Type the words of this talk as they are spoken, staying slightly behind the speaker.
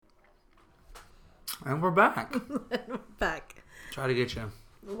And we're back. Back. Try to get you.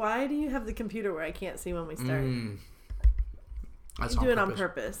 Why do you have the computer where I can't see when we start? That's You do it on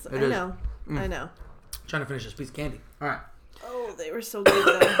purpose. I know. I know. Trying to finish this piece of candy. All right. Oh, they were so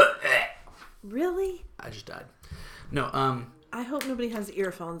good though. Really? I just died. No, I hope nobody has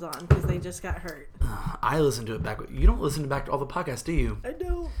earphones on because they just got hurt. I listen to it back. You don't listen back to all the podcasts, do you? I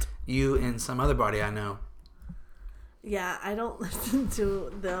don't. You and some other body I know. Yeah, I don't listen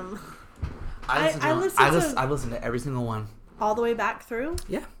to them. I listen to every single one. All the way back through?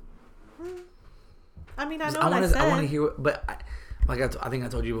 Yeah. I mean, I know what I said. I want to hear, but I think I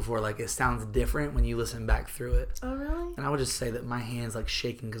told you before, like, it sounds different when you listen back through it. Oh, really? And I would just say that my hand's, like,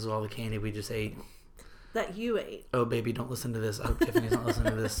 shaking because of all the candy we just ate. That you ate. Oh, baby, don't listen to this. I hope Tiffany's not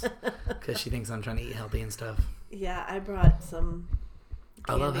listening to this because she thinks I'm trying to eat healthy and stuff. Yeah, I brought some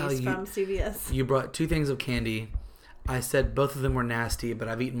candies from CVS. You brought 2 things of candy. I said both of them were nasty, but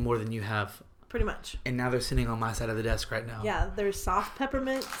I've eaten more than you have. Pretty much. And now they're sitting on my side of the desk right now. Yeah, there's soft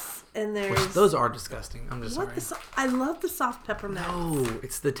peppermints and there's... Those are disgusting. I'm just sorry. I love the soft peppermints. No,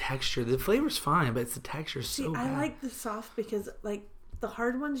 it's the texture. The flavor's fine, but it's the texture so bad. I like the soft because, like, the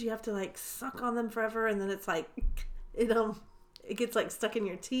hard ones, you have to, like, suck on them forever and then it's like, it gets, like, stuck in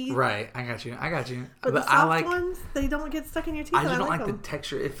your teeth. Right, I got you. But the soft ones, they don't get stuck in your teeth. I just don't like the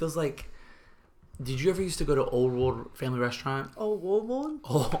texture. It feels like... Did you ever used to go to Old World Family Restaurant? Old World?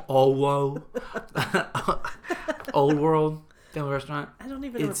 Old World Family Restaurant? I don't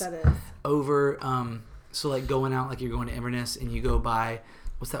even know what that is. Over, so like going out, like you're going to Inverness and you go by,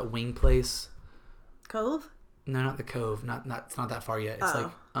 what's that wing place? Cove? No, not the Cove. It's not that far yet. It's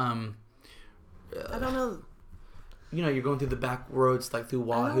like, I don't know. You know, you're going through the back roads, like through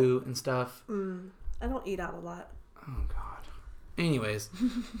Wahoo and stuff. I don't eat out a lot. Oh, God. Anyways.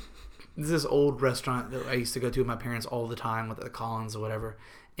 This is this old restaurant that I used to go to with my parents all the time with the Collins or whatever.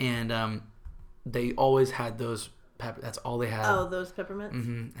 And they always had those that's all they had. Oh, those peppermints?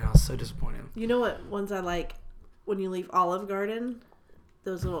 Mm-hmm. And I was so disappointed. You know what ones I like when you leave Olive Garden?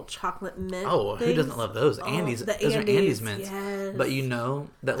 Those little chocolate mint Oh, things. who doesn't love those? Andes. Those are Andes mints. Yes. But you know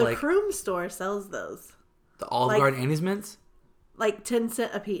that the like... The Croom store sells those. The Olive Garden Andes mints? Like 10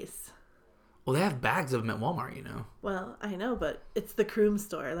 cents a piece. Well, they have bags of them at Walmart, you know. Well, I know, but it's the Croom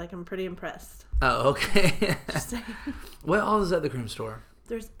store. Like, I'm pretty impressed. Oh, okay. Just saying. What all is at the Croom store?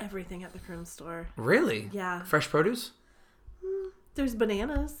 There's everything at the Croom store. Really? Yeah. Fresh produce? There's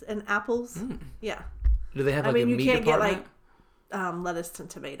bananas and apples. Yeah. Do they have like a meat department? You can't get like lettuce and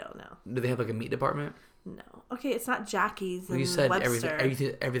tomato now. Do they have like a meat department? No. Okay, it's not Jackie's and you said Webster.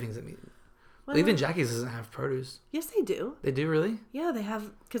 Everything's at meat. Well, even Jackie's doesn't have produce. Yes, they do. They do, really? Yeah, they have,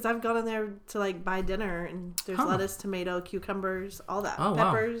 because I've gone in there to like buy dinner and there's lettuce, tomato, cucumbers, all that. Oh,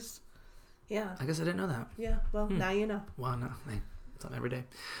 peppers. Wow. Yeah. I guess I didn't know that. Yeah, well, now you know. Well, no, it's not every day.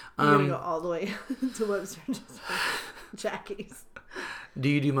 You're going to go all the way to Webster just for Jackie's. Do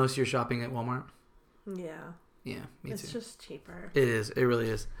you do most of your shopping at Walmart? Yeah. Yeah, me too. It's just cheaper. It is. It really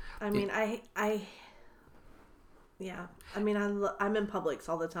is. I mean, yeah. I mean, I'm in Publix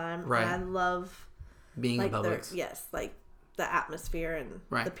all the time. Right. And I love being in Publix. Yes, like the atmosphere and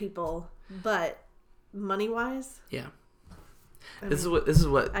right. the people. But money-wise, yeah. This is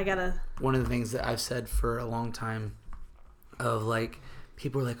what I gotta. One of the things that I've said for a long time, of like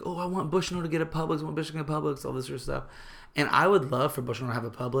people are like, oh, I want Bushnell to get a Publix, I want Bushnell to get a Publix, all this sort of stuff. And I would love for Bushnell to have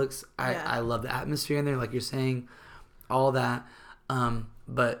a Publix. I love the atmosphere in there, like you're saying, all that.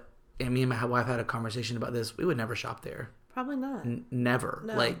 But me and my wife had a conversation about this. We would never shop there. Probably not. Never.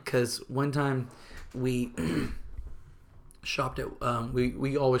 No. Like, because one time we shopped at,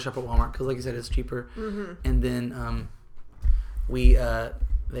 we always shop at Walmart because, like you said, it's cheaper. Mm-hmm. And then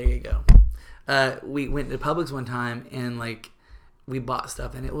there you go. We went to Publix one time and, like, we bought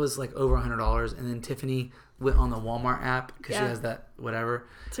stuff and it was, like, over $100. And then Tiffany went on the Walmart app because she has that whatever.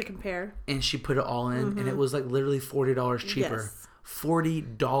 To compare. And she put it all in and it was, like, literally $40 cheaper. Yes.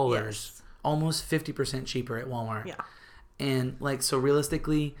 $40. Yes. Almost 50% cheaper at Walmart. Yeah. And, like, so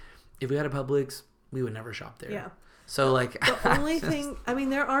realistically, if we had a Publix, we would never shop there. Yeah. So, like... The only thing... I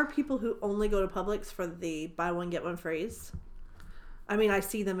mean, there are people who only go to Publix for the buy one, get one freeze. I mean, I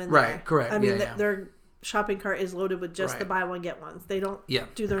see them in there. Right, correct. I mean, their shopping cart is loaded with just the buy one, get ones. They don't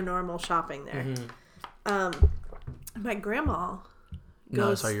do their normal shopping there. Mm-hmm. My grandma goes...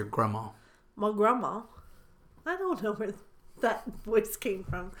 No, sorry, your grandma. My grandma. I don't know where that voice came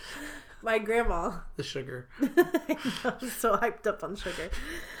from. My grandma. The sugar. I'm so hyped up on sugar.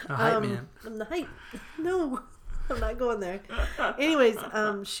 Hype man. I'm the hype. No, I'm not going there. Anyways,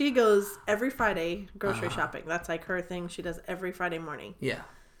 she goes every Friday grocery shopping. That's like her thing. She does every Friday morning. Yeah.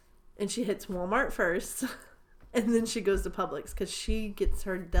 And she hits Walmart first, and then she goes to Publix because she gets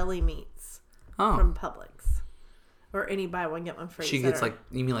her deli meats from Publix. Or any buy one get one free. She gets like,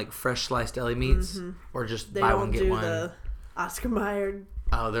 you mean like fresh sliced deli meats, or just buy one get one? They don't do the Oscar Mayer.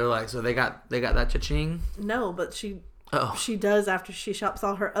 Oh, they're like, so they got that cha-ching? No, but she does after she shops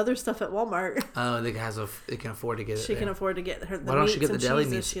all her other stuff at Walmart. Oh, they can afford to get it. She can afford to get her. Why don't she get the deli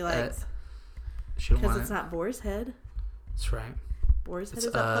meats she likes? Because it's not Boar's Head. That's right. Boar's Head is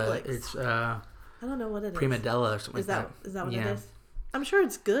at Publix. It's I don't know what it is. Prima Della or something like that. Is that what it is? I'm sure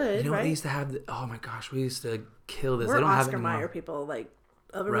it's good. You know right? what they used to have? Oh my gosh, we used to kill this. We're they don't Oscar have it Mayer people, like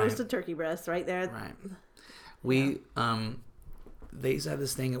oven roasted turkey breast right there. Right. We they used to have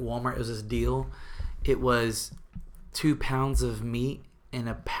this thing at Walmart. It was this deal. It was 2 pounds of meat and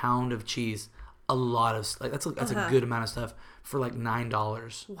a pound of cheese. A lot of that's a good amount of stuff for like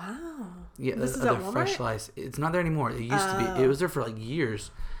 $9. Wow. Yeah, this is at Walmart? Fresh slice. It's not there anymore. It used to be. It was there for like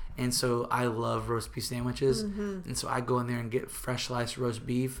years. And so I love roast beef sandwiches, and so I go in there and get fresh sliced roast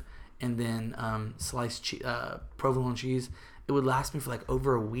beef, and then sliced provolone cheese. It would last me for like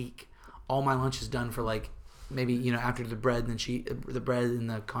over a week. All my lunch is done for like maybe after the bread and the bread and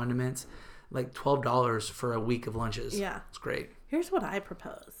the condiments, like $12 for a week of lunches. Yeah, it's great. Here's what I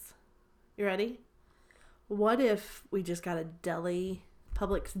propose. You ready? What if we just got a deli,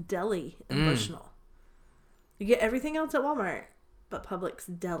 Publix deli in Bushnell? You get everything else at Walmart. But Publix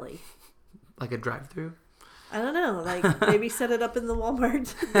deli. Like a drive-through? I don't know. Like, maybe set it up in the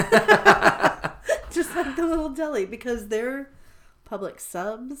Walmart. Just like the little deli. Because they're Publix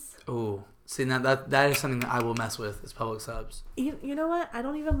subs. Oh. See, now that is something that I will mess with, is Publix subs. You know what? I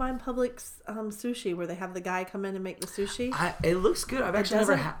don't even mind Publix sushi, where they have the guy come in and make the sushi. It looks good. I've actually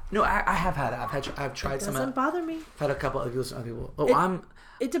never had... No, I have had it. I've tried some. It doesn't bother me. I've had a couple of people. Oh,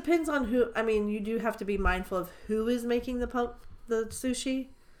 It depends on who... I mean, you do have to be mindful of who is making the sushi.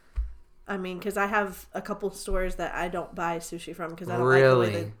 I mean, because I have a couple stores that I don't buy sushi from because I don't like the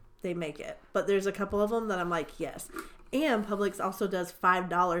way that they make it. But there's a couple of them that I'm like, yes. And Publix also does $5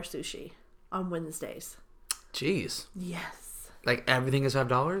 sushi on Wednesdays. Jeez. Yes. Like everything is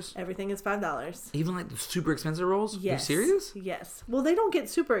 $5? Everything is $5. Even like the super expensive rolls? Yes. Are you serious? Yes. Well, they don't get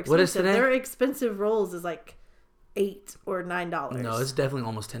super expensive. What is today? Their expensive rolls is like $8 or $9. No, it's definitely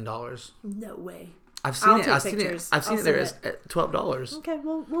almost $10. No way. I've seen it. I've seen it there at $12. Okay,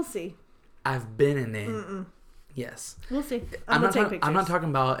 well, we'll see. I've been in there. Yes. We'll see. I'm not talking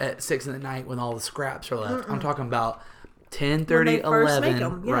about at 6 p.m. when all the scraps are left. I'm talking about 10:30, 11.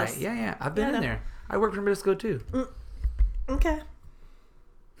 Them, yes. Right. Yeah. I've been in there. I work for Nabisco too. Okay.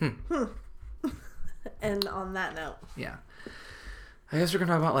 And on that note. Yeah. I guess we're going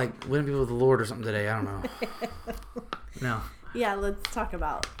to talk about like winning people with the Lord or something today. I don't know. No. Yeah, let's talk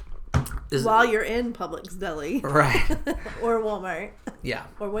about while you're in Publix deli. Right. Or Walmart. Yeah.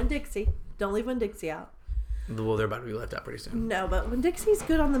 Or Winn-Dixie. Don't leave Winn-Dixie out. Well, they're about to be left out pretty soon. No, but Winn-Dixie's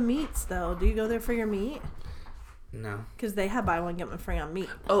good on the meats, though. Do you go there for your meat? No. Because they have buy one, get one free on meat.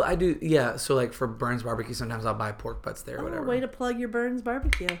 Oh, I do. Yeah. So, like, for Burns Barbecue, sometimes I'll buy pork butts there or whatever. Way to plug your Burns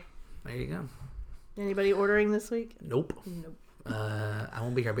Barbecue. There you go. Anybody ordering this week? Nope. I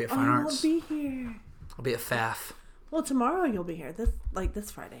won't be here. I'll be at Fine Arts. You won't be here. I'll be at FAF. Well, tomorrow you'll be here.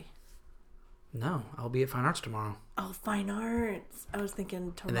 This Friday. No, I'll be at Fine Arts tomorrow. Oh, Fine Arts. I was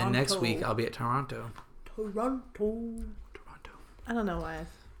thinking Toronto. And then next week I'll be at Toronto. Toronto. I don't know why.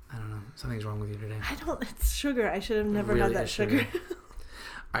 I don't know. Something's wrong with you today. It's sugar. I should have never had that sugar. All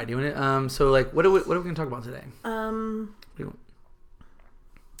right, do you want to, so like, what are we going to talk about today? What do you want?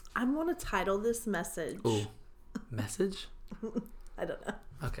 I want to title this message. Ooh. Message? I don't know.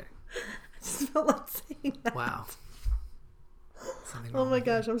 Okay. I just felt like saying that. Wow. Oh my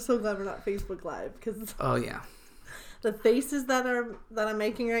gosh, I'm so glad we're not Facebook Live because yeah, the faces that I'm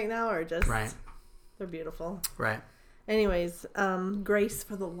making right now are just right. They're beautiful. Right. Anyways, Grace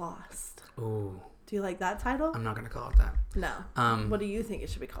for the Lost. Ooh. Do you like that title? I'm not gonna call it that. No. What do you think it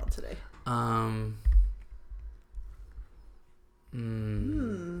should be called today?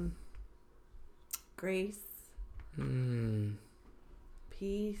 Grace.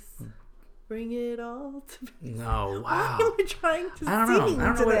 Peace. Bring it all to me. No, wow. What am I trying to I don't know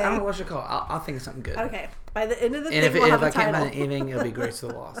today? I don't know what I should call it. I'll think of something good. Okay. By the end of the thing, if we'll have I a can't title. find anything, it'll be Grace to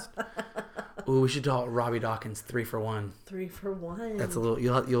the Lost. Ooh, we should call it Robbie Dawkins 3 for 1. 3 for 1. That's a little.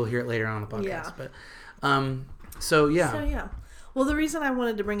 You'll hear it later on the podcast. Yeah. But, so yeah. Well, the reason I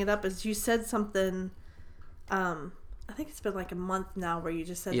wanted to bring it up is you said something. I think it's been like a month now where you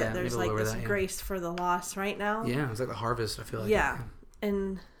just said that there's like this grace for the lost right now. Yeah, it's like the harvest. I feel like. Yeah,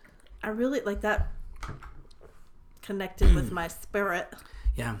 and I really like that connected with my spirit.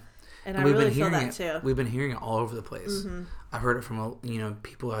 Yeah. And I really feel that too. We've been hearing it all over the place. Mm-hmm. I've heard it from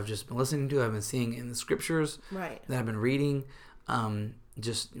people I've just been listening to. I've been seeing in the scriptures that I've been reading.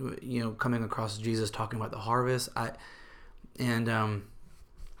 just, coming across Jesus talking about the harvest. I don't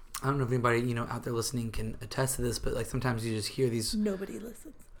know if anybody, out there listening can attest to this, but like sometimes you just hear these. Nobody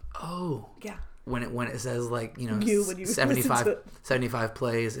listens. Oh. Yeah. When it says like, when 75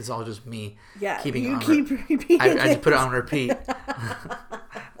 plays, it's all just me. Yeah. Keeping you it on keep repeating. I just put it on repeat. I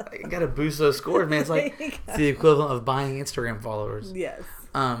gotta boost those scores, man. It's like it's the equivalent of buying Instagram followers. Yes.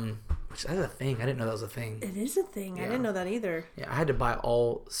 Which that's a thing. I didn't know that was a thing. It is a thing. Yeah. I didn't know that either. Yeah, I had to buy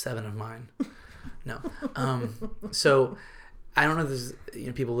all 7 of mine. No. So I don't know if this,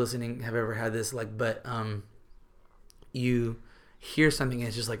 people listening have ever had this, like, but you hear something and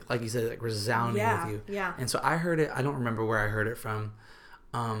it's just like you said, like resounding with you. Yeah. And so I heard it. I don't remember where I heard it from,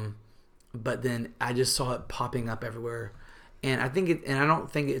 but then I just saw it popping up everywhere. And I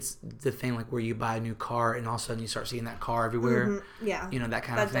don't think it's the thing like where you buy a new car and all of a sudden you start seeing that car everywhere. Mm-hmm. Yeah. That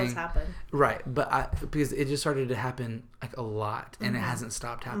kind of thing. That does happen. Right. But because it just started to happen like a lot and it hasn't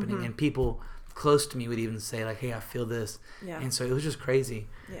stopped happening. Mm-hmm. And people close to me would even say like, hey, I feel this. Yeah. And so it was just crazy.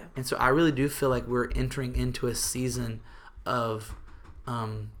 Yeah. And so I really do feel like we're entering into a season of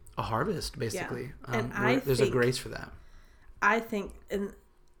a harvest, basically. Yeah. And there's a grace for that. I think, and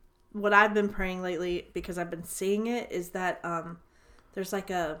what I've been praying lately, because I've been seeing it, is that there's like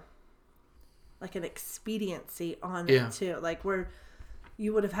an expediency on it too. Like where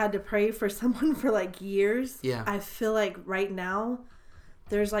you would have had to pray for someone for like years. Yeah. I feel like right now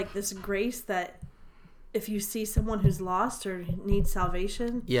there's like this grace that if you see someone who's lost or needs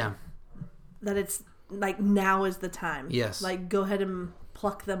salvation, that it's like now is the time. Yes. Like go ahead and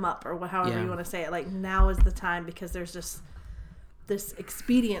pluck them up or however you want to say it. Like now is the time, because there's just this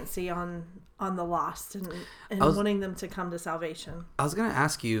expediency on the lost and wanting them to come to salvation. I was gonna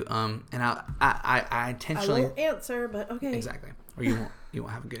ask you, and I intentionally I won't answer, but okay. Exactly. Or you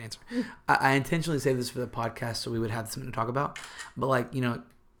won't have a good answer. I intentionally say this for the podcast so we would have something to talk about. But like,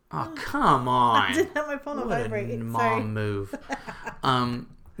 oh come on. I didn't have my phone on vibrate. What a mom move.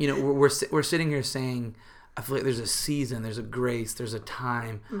 We're sitting here saying, I feel like there's a season, there's a grace, there's a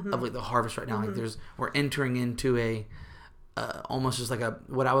time of like the harvest right now. Like we're entering into a almost just like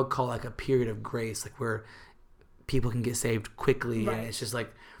what I would call like a period of grace, like where people can get saved quickly, and it's just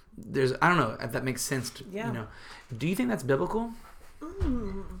like I don't know if that makes sense. Do you think that's biblical?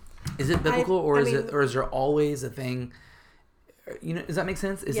 Is it biblical, or is there always a thing? Does that make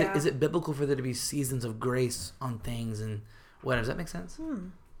sense? Is it biblical for there to be seasons of grace on things and whatever? Does that make sense?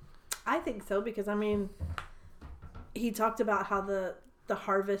 I think so, because he talked about how the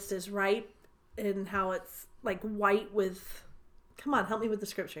harvest is ripe and how it's like white with. Come on, help me with the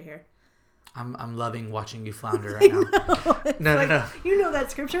scripture here. I'm loving watching you flounder right now. No. You know that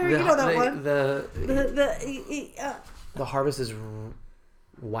scripture. You know that one. The harvest is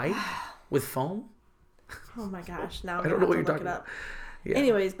white with foam. Oh my gosh! Now I don't know what you're talking about. Yeah.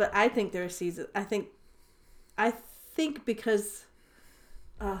 Anyways, but I think there are seasons. I think because.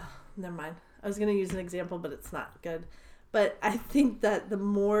 Never mind. I was going to use an example, but it's not good. But I think that the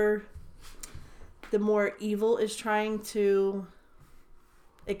more evil is trying to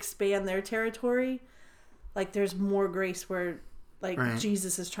expand their territory, like there's more grace where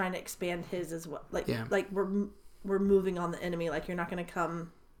Jesus is trying to expand his as well. Like we're moving on the enemy. Like you're not going to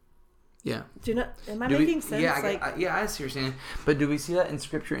come. Yeah. Am I making sense? Yeah, I see what you're saying. But do we see that in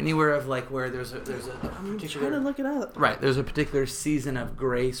scripture anywhere of like where there's a I'm particular, trying to look it up. Right, there's a particular season of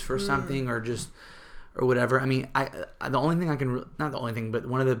grace for something or whatever. I mean, the only thing I can, not the only thing, but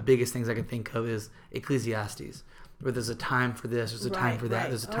one of the biggest things I can think of is Ecclesiastes, where there's a time for this, there's a time for that,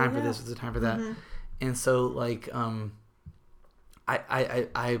 there's a time for this, there's a time for that. And so like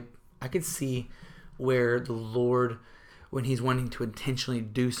I could see where the Lord, when he's wanting to intentionally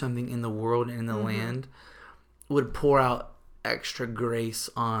do something in the world and in the land, would pour out extra grace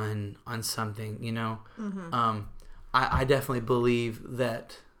on something, I definitely believe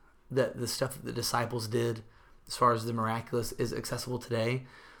that the stuff that the disciples did as far as the miraculous is accessible today.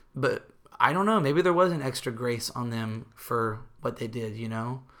 But I don't know, maybe there was an extra grace on them for what they did,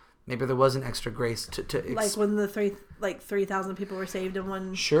 Maybe there was an extra grace to like when the 3,000 people were saved in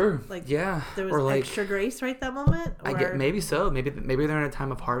one. Sure. There was extra grace right that moment. I get maybe so. Maybe they're in a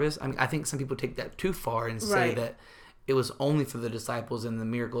time of harvest. I mean, I think some people take that too far and say that it was only for the disciples and the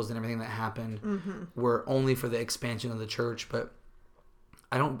miracles and everything that happened were only for the expansion of the church. But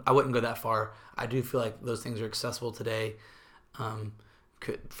I wouldn't go that far. I do feel like those things are accessible today.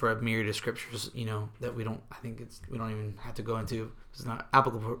 For a myriad of scriptures, that we don't even have to go into. It's not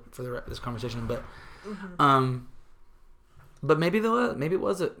applicable for this conversation, but but maybe it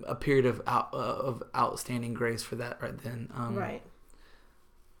was a period of outstanding grace for that right then. Right.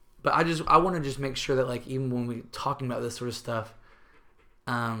 But I want to just make sure that like even when we're talking about this sort of stuff,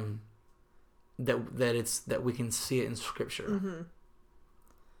 that we can see it in Scripture. Mm-hmm.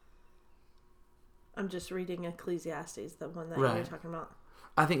 I'm just reading Ecclesiastes, the one that you were talking about.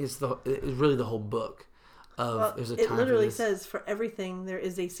 I think it's really the whole book. There's a time. It literally says, "For everything there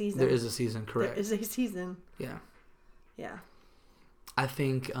is a season." There is a season, correct? There is a season. Yeah. Yeah. I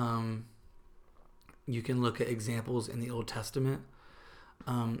think you can look at examples in the Old Testament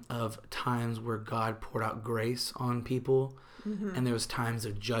of times where God poured out grace on people, and there was times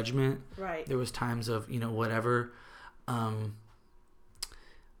of judgment. Right. There was times of whatever.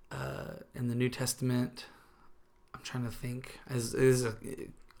 In the New Testament, I'm trying to think.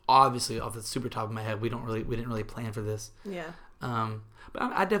 Obviously, off the super top of my head, we didn't really plan for this. Yeah. But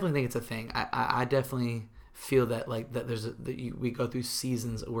I definitely think it's a thing. I definitely feel that we go through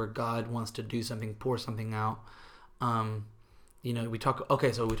seasons where God wants to do something, pour something out. We talk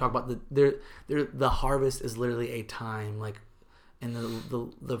about the harvest is literally a time, like, and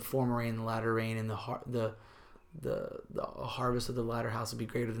the former rain, the latter rain, and the harvest of the latter house will be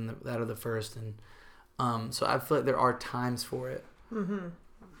greater than that of the first, and so I feel like there are times for it. Mm-hmm.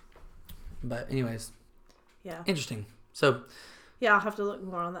 But anyways, yeah, interesting. So yeah, I'll have to look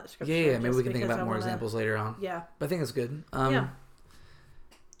more on that scripture. Yeah, maybe we can think about more examples later on. Yeah, but I think it's good. Yeah,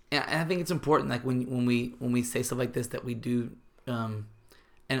 and I think it's important, like when we say stuff like this, that we do.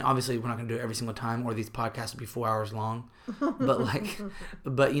 And obviously we're not going to do it every single time, or these podcasts will be 4 hours long. But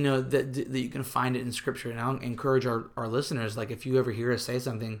that you can find it in Scripture. And I'll encourage our listeners, like, if you ever hear us say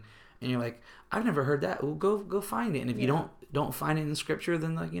something and you're like, I've never heard that, well, go find it. And if you don't find it in Scripture,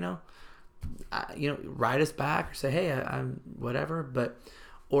 then write us back or say, hey, I'm whatever.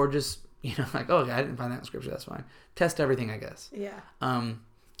 Or just like, oh, okay, I didn't find that in Scripture. That's fine. Test everything, I guess. Yeah.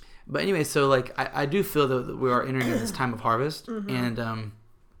 But anyway, so like I do feel that we are entering this time of harvest, and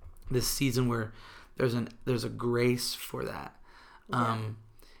this season where there's a grace for that, and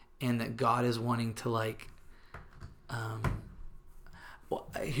that God is wanting to, like,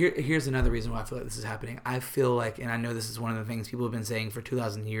 here's another reason why I feel like this is happening. I feel like, and I know this is one of the things people have been saying for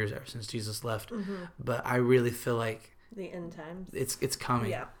 2,000 years, ever since Jesus left, but I really feel like the end times. It's coming.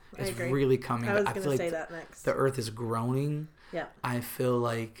 Yeah, it's really coming. I was going to say that next. The earth is groaning. Yeah. I feel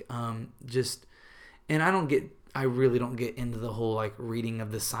like and I really don't get into the whole, like, reading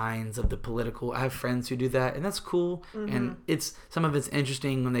of the signs of the political. I have friends who do that, and that's cool. And some of it's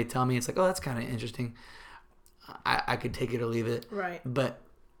interesting when they tell me. It's like, oh, that's kind of interesting. I could take it or leave it. Right. But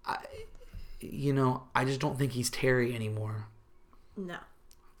I just don't think he's Terry anymore. No.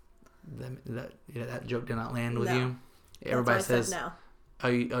 That joke did not land with you. Everybody says no. Oh,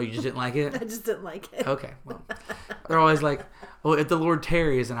 you just didn't like it? I just didn't like it. Okay. Well, they're always like, well, if the Lord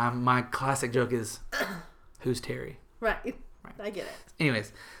tarries, and my classic joke is, who's Terry? Right. I get it.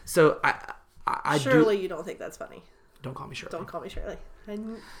 Anyways, so I Shirley, you don't think that's funny. Don't call me Shirley. Don't call me Shirley.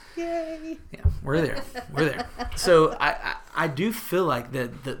 Yay. Yeah, we're there. So I do feel like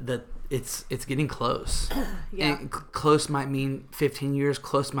that it's getting close. Yeah. And close might mean 15 years.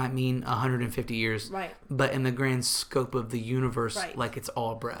 Close might mean 150 years. Right. But in the grand scope of the universe, right, like, it's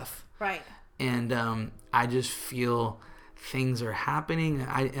all breath. Right. And I just feel things are happening.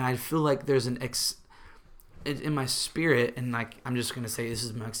 I feel like there's in my spirit, and, like, I'm just gonna say this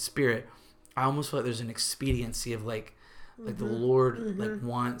is my spirit. I almost feel like there's an expediency of like the Lord like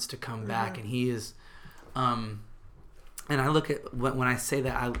wants to come back, and He is. And I look at when I say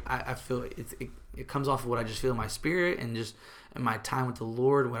that, I feel it comes off of what I just feel in my spirit, and just in my time with the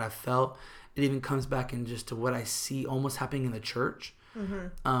Lord, what I felt. It even comes back in just to what I see almost happening in the church.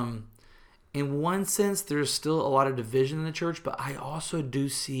 In one sense, there's still a lot of division in the church, but I also do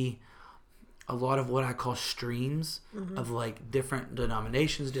see a lot of what I call streams of, like, different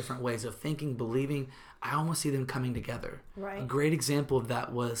denominations, different ways of thinking, believing. I almost see them coming together. Right. A great example of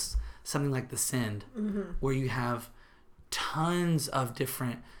that was something like the Send, where you have tons of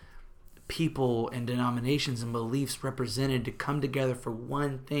different people and denominations and beliefs represented to come together for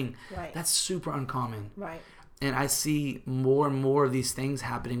one thing. Right. That's super uncommon. Right. And I see more and more of these things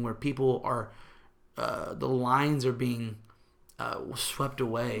happening where people are, the lines are being swept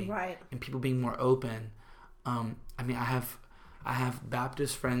away, right, and people being more open. I mean, I have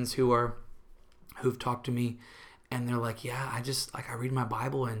Baptist friends who've talked to me, and they're like, yeah, I read my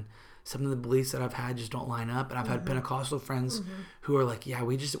Bible, and some of the beliefs that I've had just don't line up. And I've had Pentecostal friends who are like, yeah,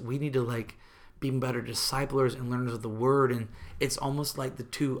 we need to, like, be better disciplers and learners of the Word. And it's almost like the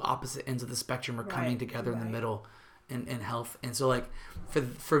two opposite ends of the spectrum are coming together in the middle, in health. And so, like,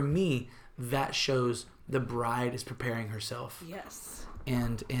 for me, that shows the bride is preparing herself. Yes.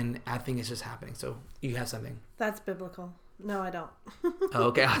 And I think it's just happening. So you have something. That's biblical. No, I don't. Oh,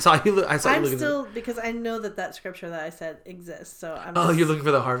 okay. I saw you. I saw you. I'm still because I know that scripture that I said exists. So I'm. Oh, you're looking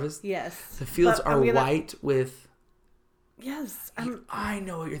for the harvest. Yes. The fields are white with. Yes, I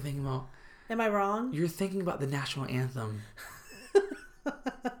know what you're thinking about. Am I wrong? You're thinking about the national anthem.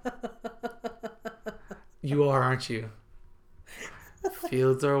 You are, aren't you?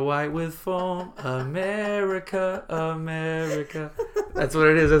 Fields are white with foam, America, America. That's what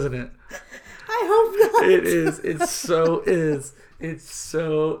it is, isn't it? I hope not. It is. It so is. It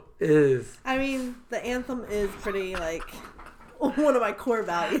so is. I mean, the anthem is pretty, like, one of my core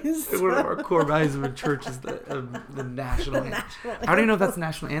values. One of our core values of a church is the national anthem. I don't even know if that's the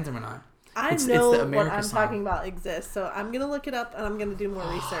national anthem or not. It's the what I'm song. Talking about exists. So I'm going to look it up and I'm going to do more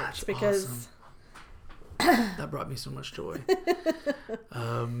research because... Awesome. That brought me so much joy.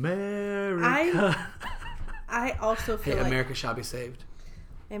 America. I also feel like... America shall be saved.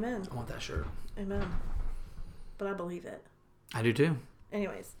 Amen. I want that shirt. Amen. But I believe it. I do too.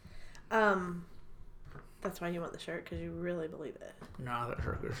 Anyways. That's why you want the shirt, because you really believe it. No, that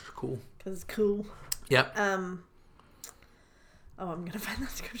shirt is cool. Because it's cool. Yep. Oh, I'm gonna find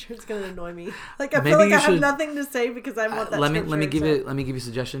that scripture. It's gonna annoy me. Like I feel like I have nothing to say because I want that. Let me give you a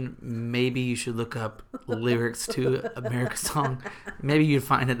suggestion. Maybe you should look up lyrics to America's song. Maybe you'd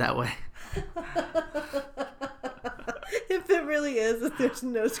find it that way. If it really is, if there's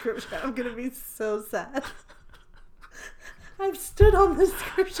no scripture, I'm gonna be so sad. I've stood on this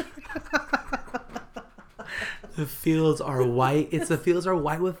scripture. The fields are white. It's the fields are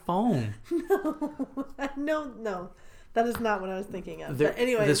white with foam. No. That is not what I was thinking of. But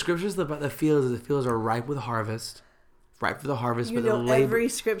anyway, the scriptures about the fields are ripe with harvest, ripe for the harvest. You know every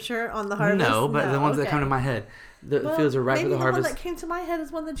scripture on the harvest. No, but the ones that come to my head, the fields are ripe for the harvest. The one that came to my head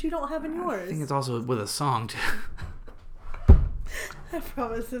is one that you don't have in yours. I think it's also with a song too. I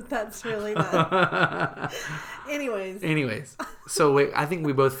promise that that's really not. Anyways, so I think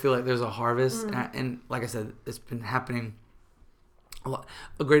we both feel like there's a harvest, and like I said, it's been happening a lot.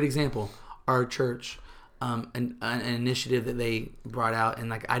 A great example, our church. An initiative that they brought out,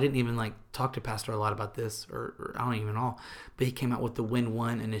 and like I didn't even like talk to Pastor a lot about this, or I don't even know, but he came out with the Win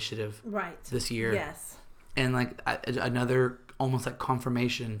One initiative this year. Yes, and like another almost like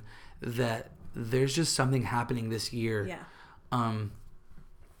confirmation that there's just something happening this year. Yeah.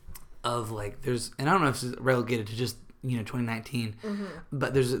 Of like there's, and I don't know if it's relegated to just 2019,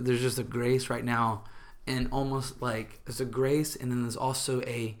 but there's just a grace right now, and almost like there's a grace, and then there's also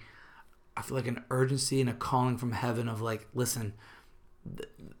I feel like an urgency and a calling from heaven of like, listen,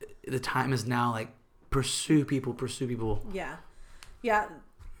 the time is now, like, pursue people. Yeah.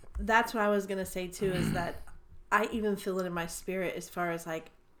 That's what I was going to say too, is that I even feel it in my spirit as far as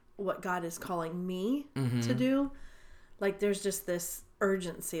like what God is calling me to do. Like there's just this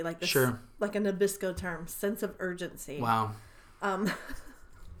urgency, like this, like a Nabisco term, sense of urgency. Wow.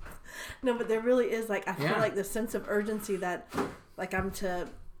 No, but there really is, like, I feel like the sense of urgency that like I'm to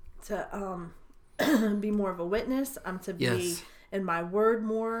be more of a witness. I'm to be in my word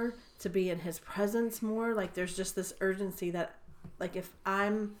more, to be in his presence more. Like there's just this urgency that like if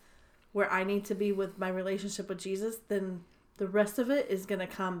I'm where I need to be with my relationship with Jesus, then the rest of it is going to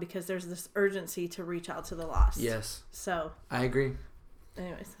come because there's this urgency to reach out to the lost. Yes. So I agree.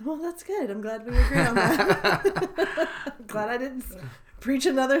 Anyways, well, that's good. I'm glad we agree on that. I'm glad I didn't preach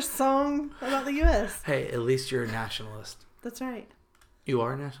another song about the U.S. Hey, at least you're a nationalist. That's right. You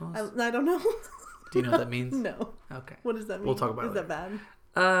are a nationalist? I don't know. Do you know what that means? No. Okay. What does that mean? We'll talk about it. Is that bad?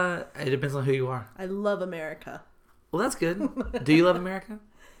 It depends on who you are. I love America. Well, that's good. Do you love America?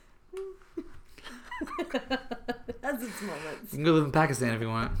 Has its moments. You can go live in Pakistan if you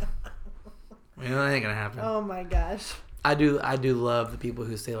want. That ain't gonna happen. Oh my gosh. I do love the people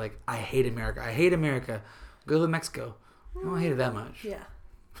who say like, I hate America. I hate America. Go live in Mexico. I don't hate it that much. Yeah.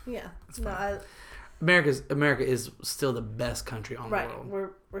 No, America is still the best country on the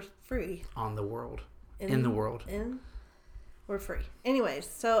world. We're free. On the world. In the world. We're free. Anyways,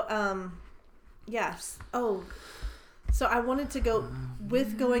 so yes. Oh, so I wanted to go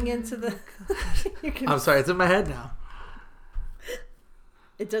with going into the I'm sorry, it's in my head now.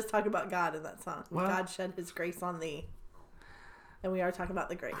 It does talk about God in that song. Well, God shed his grace on thee. And we are talking about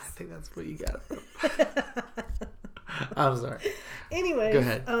the grace. I think that's what you got. I'm sorry. Anyways, go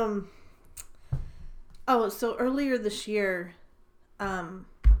ahead. So earlier this year,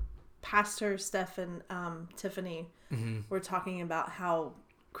 Pastor Steph and Tiffany were talking about how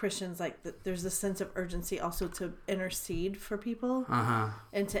Christians, like, there's this sense of urgency also to intercede for people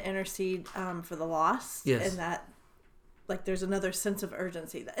and to intercede for the lost. Yes. And that, like, there's another sense of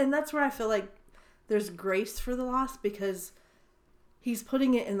urgency. And that's where I feel like there's grace for the lost, because he's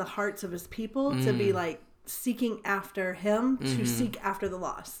putting it in the hearts of his people to be like, seeking after him to seek after the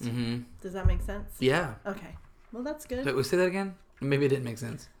lost. Does that make sense? Yeah. Okay. Well, that's good. Wait, say that again? Maybe it didn't make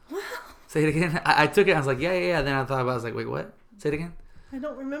sense. Say it again. I took it. I was like, yeah. Then I thought about it. I was like, wait, what? Say it again. I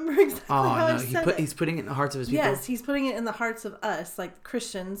don't remember exactly how I said it. He's putting it in the hearts of his people. Yes, he's putting it in the hearts of us, like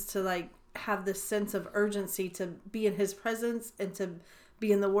Christians, to like have this sense of urgency to be in his presence and to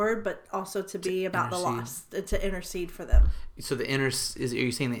be in the word, but also to be about the lost, to intercede for them. So are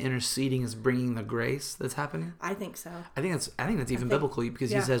you saying the interceding is bringing the grace that's happening? I think so. I think that's even biblical, because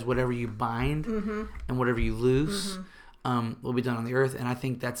he says whatever you bind and whatever you loose will be done on the earth. And I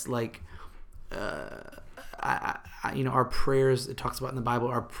think that's like, our prayers, it talks about in the Bible,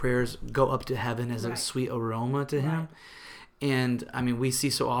 our prayers go up to heaven as a sweet aroma to him. And I mean, we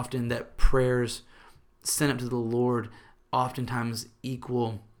see so often that prayers sent up to the Lord oftentimes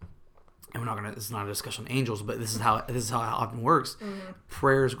equal, and this is not a discussion on angels, but this is how it often works.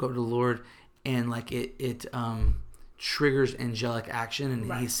 Prayers go to the Lord, and like it triggers angelic action,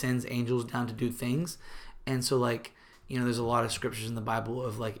 and he sends angels down to do things. And so like, there's a lot of scriptures in the Bible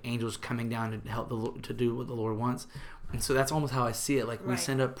of like angels coming down to help the Lord, to do what the Lord wants. And so that's almost how I see it. Like we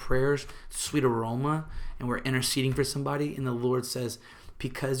send up prayers, sweet aroma, and we're interceding for somebody, and the Lord says,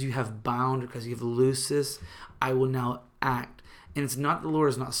 because you have bound, because you have loosed this, I will now act. And it's not the Lord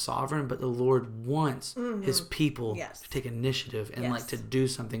is not sovereign, but the Lord wants his people to take initiative and like to do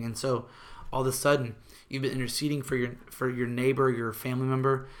something. And so all of a sudden you've been interceding for your neighbor, your family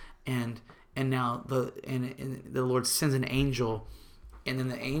member, and now the Lord sends an angel, and then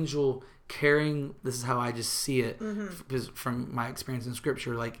the angel carrying, this is how I just see it, because from my experience in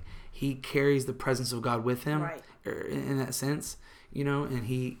Scripture, like he carries the presence of God with him, in that sense, and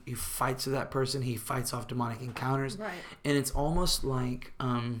he fights with that person. He fights off demonic encounters, and it's almost like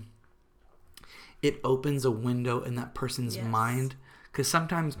it opens a window in that person's mind, because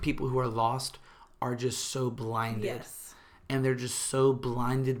sometimes people who are lost are just so blinded, and they're just so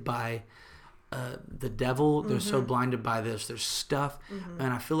blinded by the devil. They're so blinded by their stuff,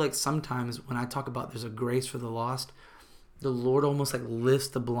 and I feel like sometimes when I talk about there's a grace for the lost, the Lord almost like lifts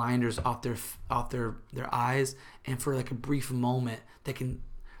the blinders off their eyes, and for like a brief moment they can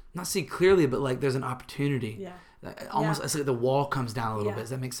not see clearly, but like there's an opportunity. Almost it's like the wall comes down a little bit. Does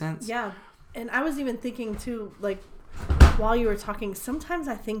that make sense? Yeah. And I was even thinking too, like while you were talking, sometimes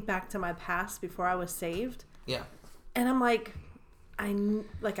I think back to my past before I was saved. Yeah. And I'm like, I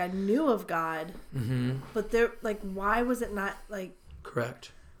knew of God, but there, like, why was it not like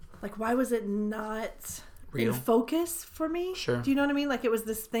correct? Like, why was it not real in focus for me? Sure. Do you know what I mean? Like, it was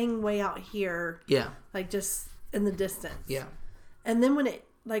this thing way out here. Yeah. Like just in the distance. Yeah. And then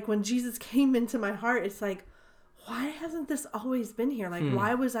when Jesus came into my heart, it's like, why hasn't this always been here? Like,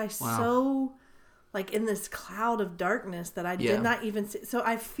 why was I so like in this cloud of darkness that I did not even see? So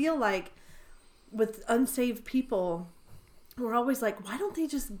I feel like with unsaved people, we're always like, why don't they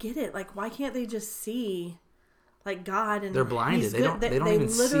just get it? Like, why can't they just see, like, God? And they're blinded. They don't even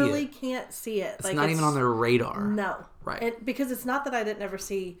see it. They literally can't see it. It's like, not even on their radar. No. Right. Because it's not that I didn't ever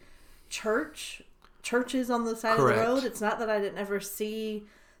see churches on the side of the road. It's not that I didn't ever see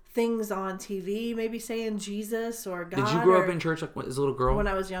things on TV, maybe saying Jesus or God. Did you grow up in church like as a little girl? When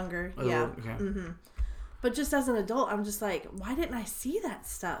I was younger, yeah. Okay. But just as an adult, I'm just like, why didn't I see that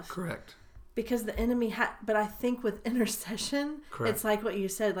stuff? Correct. Because the enemy had, but I think with intercession, it's like what you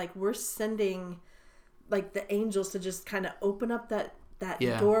said, like we're sending like the angels to just kind of open up that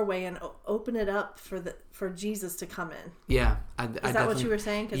doorway and open it up for Jesus to come in. Yeah. Is that what you were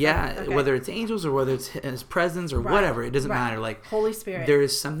saying? Yeah. Whether it's angels or whether it's his presence or whatever, it doesn't matter. Like Holy Spirit. There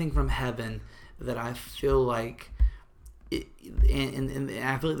is something from heaven that I feel like, and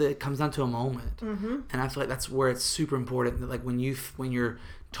I feel like that it comes down to a moment. And I feel like that's where it's super important that like when you're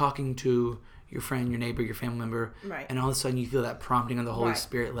talking to your friend, your neighbor, your family member, and all of a sudden you feel that prompting of the Holy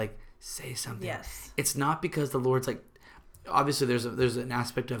Spirit, like say something. Yes. It's not because the Lord's like, obviously there's an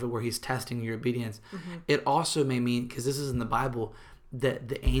aspect of it where he's testing your obedience. It also may mean, because this is in the Bible, that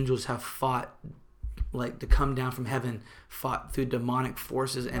the angels have fought, like to come down from heaven, fought through demonic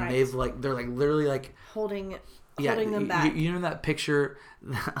forces, and they're like literally like holding them back. You know that picture,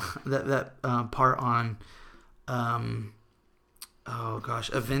 that part on,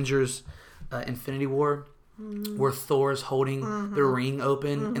 Avengers, Infinity War, where Thor's holding the ring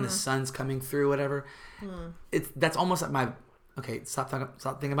open and the sun's coming through, whatever. That's almost like my. Okay, stop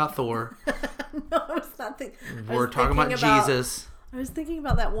thinking about Thor. No, I was not thinking. We're talking about Jesus. I was thinking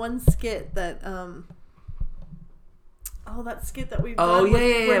about that one skit that that skit that we've done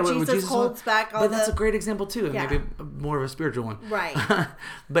where Jesus holds back all But that's a great example too. Yeah. Maybe more of a spiritual one. Right.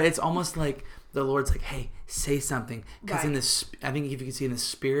 But it's almost like the Lord's like, hey, say something. Because in this, I think if you can see in the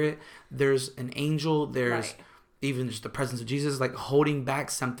spirit, there's an angel, there's even just the presence of Jesus, like holding back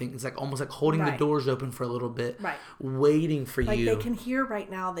something. It's like almost like holding the doors open for a little bit, waiting for you. Like they can hear right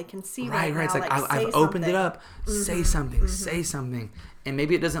now, they can see right now. It's like, I've opened it up. Say something, say something. And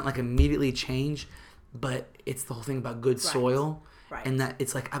maybe it doesn't like immediately change, but it's the whole thing about good soil. And that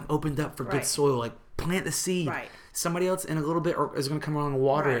it's like, I've opened up for good soil. Like plant the seed. Somebody else in a little bit is going to come along and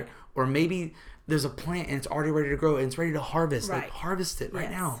water it. Or maybe there's a plant and it's already ready to grow and it's ready to harvest. Like harvest it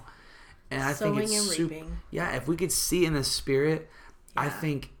right now. And I think it's super. Yeah, if we could see in the spirit, I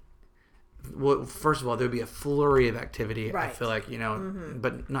think. Well, first of all, there'd be a flurry of activity. I feel like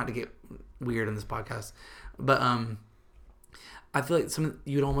but not to get weird in this podcast, but I feel like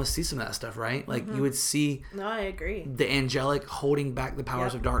you'd almost see some of that stuff, right? Like you would see. No, I agree. The angelic holding back the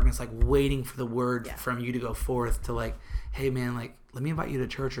powers of darkness, like waiting for the word from you to go forth to like, hey man, like let me invite you to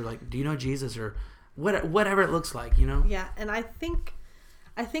church, or like, do you know Jesus, or whatever it looks like, Yeah, and I think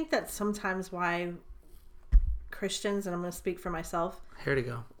that's sometimes why Christians, and I'm going to speak for myself. Here to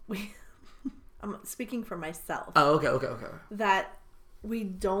go. I'm speaking for myself. Oh, okay. That we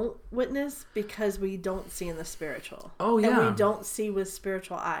don't witness because we don't see in the spiritual. Oh, yeah. And we don't see with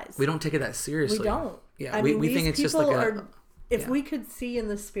spiritual eyes. We don't take it that seriously. We don't. Yeah, I mean, we think it's just like if we could see in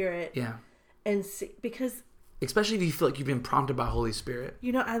the spirit. Yeah. And see, because. Especially if you feel like you've been prompted by Holy Spirit.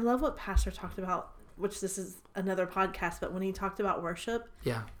 I love what Pastor talked about, which this is another podcast, but when he talked about worship.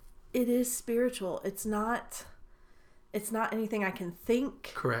 Yeah. It is spiritual. It's not anything I can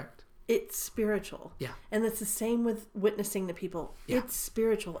think. Correct. It's spiritual. Yeah. And it's the same with witnessing to people. Yeah. It's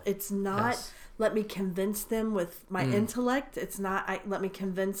spiritual. It's not let me convince them with my intellect. It's not let me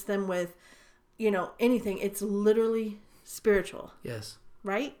convince them with, anything. It's literally spiritual. Yes.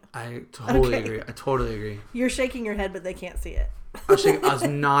 Right? I totally agree. I totally agree. You're shaking your head, but they can't see it. I was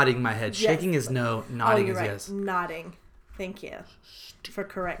nodding my head. Yes. Shaking is no. Nodding is yes. Nodding. Thank you for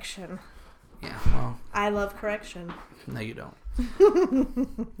correction. Yeah, well. I love correction. No, you don't.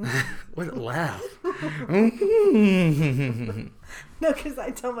 What a laugh. No, because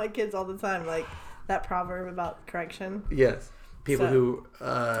I tell my kids all the time, like, that proverb about correction. Yes. People who...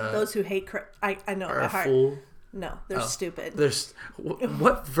 those who hate... I know. Are a fool. No, they're stupid.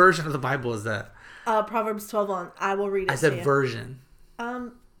 What version of the Bible is that? Proverbs 12:1. I will read it. I said version.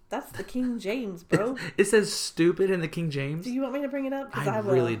 That's the King James, bro. It says stupid in the King James? Do you want me to bring it up? I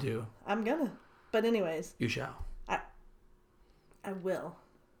really do. I'm gonna. But anyways. You shall. I will.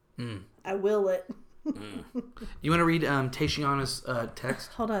 I will it. You want to read Tashiana's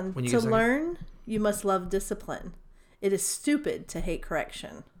text? Hold on. To learn, you must love discipline. It is stupid to hate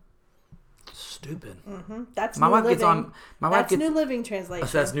correction. Stupid. Mm-hmm. That's my wife gets on. That's New Living Translation.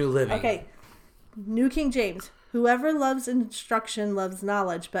 So that's New Living. Okay. New King James. Whoever loves instruction loves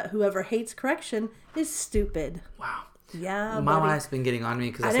knowledge, but whoever hates correction is stupid. Wow. Yeah, my wife's been getting on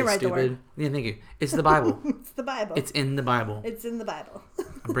me because I said stupid. Yeah, thank you. It's the Bible. It's the Bible. It's in the Bible. It's in the Bible.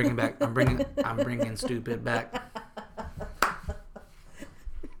 I'm bringing stupid back.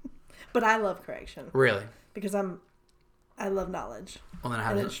 But I love correction. Really? Because I love knowledge. Well, then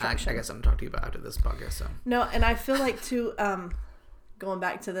I guess I'm talking to you about after this podcast. So. No, and I feel like too. Going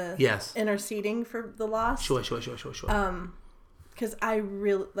back to the interceding for the lost. Sure. Because I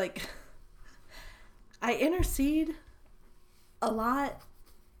really I intercede a lot,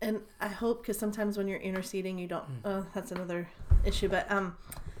 and I hope, because sometimes when you're interceding, you don't. That's another issue, but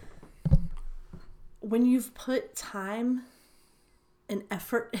when you've put time and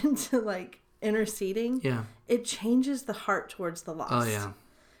effort into interceding, it changes the heart towards the lost. Oh yeah.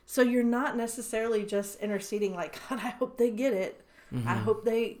 So you're not necessarily just interceding God, I hope they get it. Mm-hmm. I hope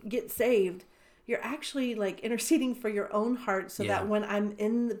they get saved. You're actually interceding for your own heart so that when I'm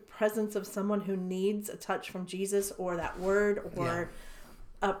in the presence of someone who needs a touch from Jesus or that word or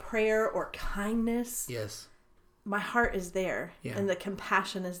a prayer or kindness, my heart is there and the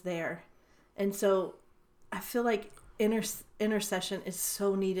compassion is there. And so I feel like intercession is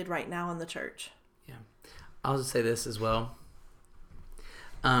so needed right now in the church. Yeah. I'll just say this as well.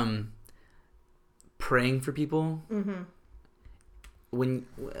 Praying for people. Mm-hmm.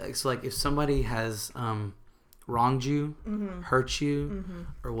 If somebody has wronged you, hurt you,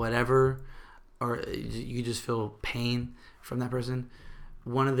 or whatever, or you just feel pain from that person,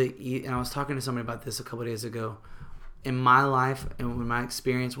 and I was talking to somebody about this a couple of days ago. In my life and in my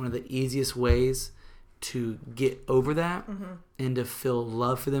experience, one of the easiest ways to get over that and to feel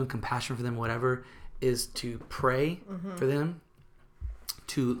love for them, compassion for them, whatever, is to pray for them,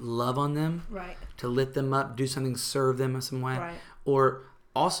 to love on them, to lift them up, do something, serve them in some way. Right. Or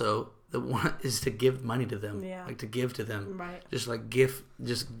also, the one is to give money to them, like to give to them, right?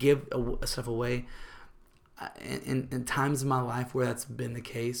 Just give stuff away. In times in my life where that's been the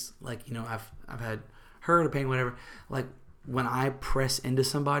case, like, you know, I've had hurt or pain, whatever. Like when I press into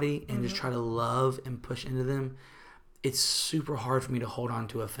somebody and just try to love and push into them, it's super hard for me to hold on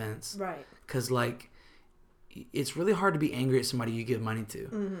to offense, right? Because like it's really hard to be angry at somebody you give money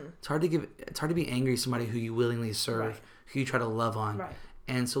to. It's hard to be angry at somebody who you willingly serve, who you try to love on. Right.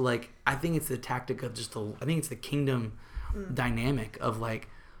 And so like I think it's the tactic of I think it's the kingdom dynamic of like,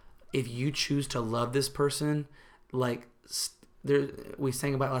 if you choose to love this person, like we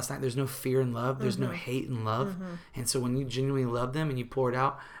sang about last night, there's no fear in love, there's no hate in love. And so when you genuinely love them and you pour it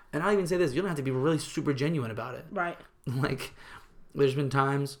out, and I'll even say this, you don't have to be really super genuine about it. Right. Like there's been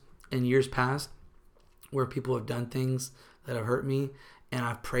times in years past where people have done things that have hurt me, and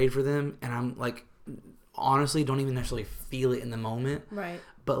I've prayed for them, and I'm like, honestly don't even necessarily feel it in the moment. Right.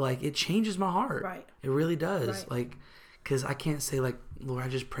 But like it changes my heart. Right. It really does. Right. Like, because I can't say like, Lord, I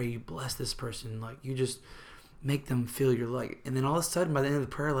just pray you bless this person. Like you just make them feel your like, and then all of a sudden by the end of the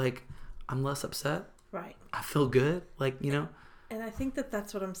prayer, like I'm less upset. Right. I feel good. Like, you know. And I think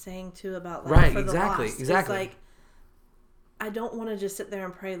that's what I'm saying too about like, right. for Exactly. the lost. Exactly. It's like, I don't want to just sit there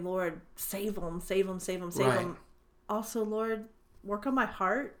and pray, Lord, save them, save them, save them, save right. them. Also, Lord, work on my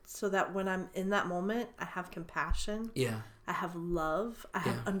heart so that when I'm in that moment, I have compassion. Yeah. I have love. I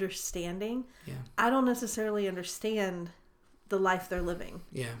have understanding. Yeah. I don't necessarily understand the life they're living.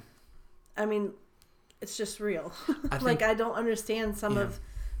 Yeah. I mean, it's just real. I don't understand some of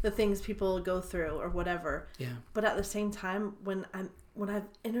the things people go through or whatever. Yeah. But at the same time, when I've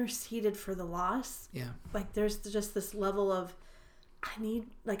interceded for the lost, like there's just this level of,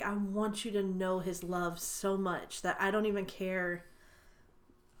 I want you to know his love so much that I don't even care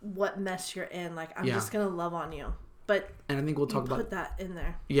what mess you're in. Like, I'm just going to love on you. And I think we'll talk about put that in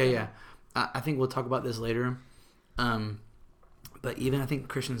there. Yeah. I think we'll talk about this later. But even I think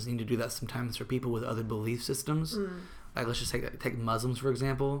Christians need to do that sometimes for people with other belief systems. Like, let's just take Muslims, for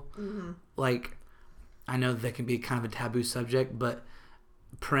example. Like, I know that can be kind of a taboo subject, but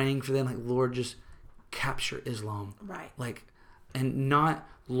praying for them, like, Lord, just capture Islam. Right. Like, and not,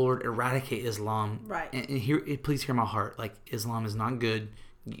 Lord, eradicate Islam. Right. And please hear my heart. Like, Islam is not good.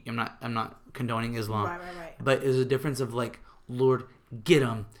 I'm not condoning Islam. Right. But there's a difference of, like, Lord, get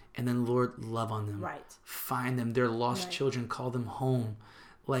them. And then, Lord, love on them. Right. Find them. They're lost children. Call them home.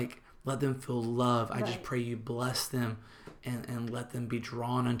 Like, let them feel love. I just pray you bless them and let them be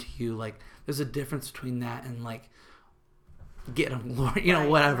drawn unto you. Like, there's a difference between that and, like, get them, Lord,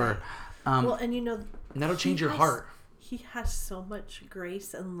 whatever. Right. And and that'll change your heart. He has so much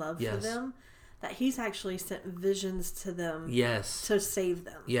grace and love for them that he's actually sent visions to them to save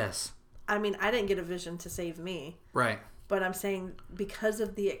them. Yes. I mean, I didn't get a vision to save me. Right. But I'm saying because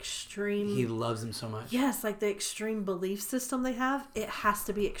of the extreme... He loves them so much. Yes, like the extreme belief system they have, it has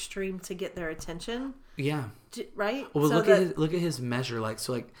to be extreme to get their attention. Yeah. Right? Well, look at his measure. Like,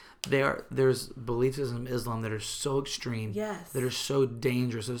 so, like, there's belief system in Islam that are so extreme. Yes. That are so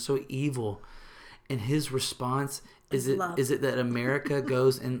dangerous, that are so evil. And his response, is it that America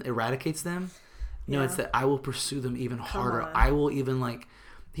goes and eradicates them? No, it's that I will pursue them even harder. I will even, like...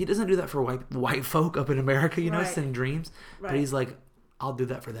 He doesn't do that for white folk up in America, send dreams. Right. But he's like, I'll do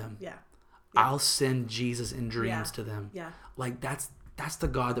that for them. Yeah. I'll send Jesus in dreams to them. Yeah. Like, that's the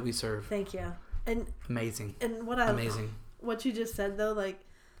God that we serve. Thank you. And amazing. And what you just said, though, like,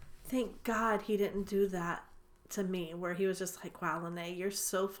 thank God he didn't do that to me, where he was just like, wow, Lene, you're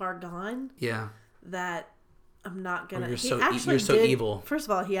so far gone. Yeah. That I'm not gonna. You're so evil. First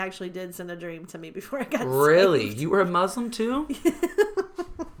of all, he actually did send a dream to me before I got saved. Really? You were a Muslim too?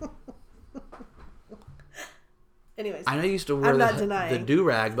 Anyways, I know you used to wear the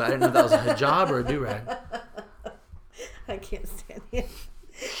do-rag, but I didn't know if that was a hijab or a do-rag. I can't stand him.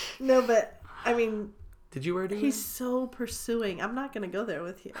 No, but I mean, did you wear a do-rag? He's so pursuing. I'm not going to go there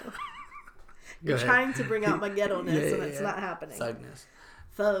with you. You're trying to bring out my ghetto-ness, and it's not happening. Thugness.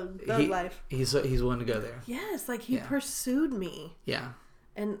 Thug life. He's willing to go there. Yes, like he pursued me. Yeah.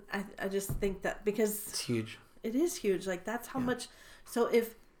 And I just think that because it's huge. It is huge. Like, that's how much. So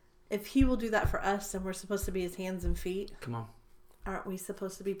if he will do that for us, and we're supposed to be his hands and feet. Come on. Aren't we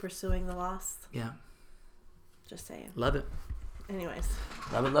supposed to be pursuing the lost? Yeah. Just saying. Love it. Anyways.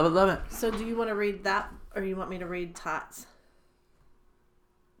 Love it, love it, love it. So do you want to read that, or you want me to read Tots?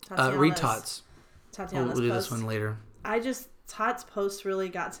 Read Tots. Tatiana's we'll do this one later. Tots post really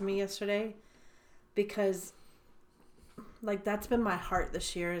got to me yesterday because, like, that's been my heart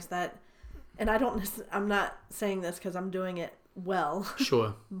this year, is that, and I'm not saying this because I'm doing it well.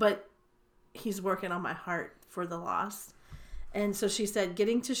 Sure. But he's working on my heart for the lost. And so she said,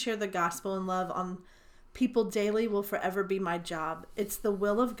 getting to share the gospel and love on people daily will forever be my job. It's the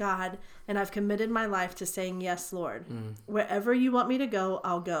will of God, and I've committed my life to saying, yes, Lord. Wherever you want me to go,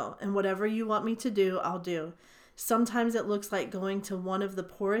 I'll go. And whatever you want me to do, I'll do. Sometimes it looks like going to one of the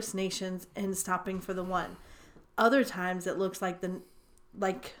poorest nations and stopping for the one. Other times it looks like I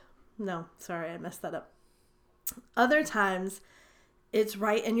messed that up. Other times it's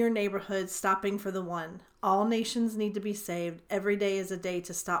right in your neighborhood, stopping for the one. All nations need to be saved. Every day is a day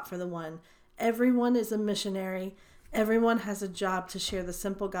to stop for the one. Everyone is a missionary. Everyone has a job to share the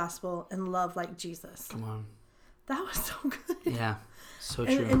simple gospel and love like Jesus. Come on. That was so good. Yeah, so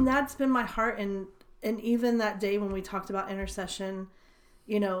true. And that's been my heart. And even that day when we talked about intercession,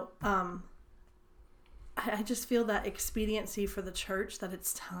 I just feel that expediency for the church, that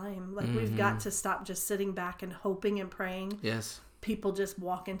it's time. Like, we've got to stop just sitting back and hoping and praying. Yes. People just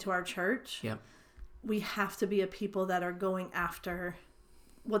walk into our church. Yep. We have to be a people that are going after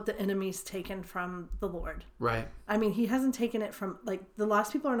what the enemy's taken from the Lord. Right. I mean, he hasn't taken it from, the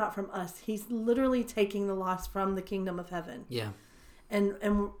lost people are not from us. He's literally taking the lost from the kingdom of heaven. Yeah. And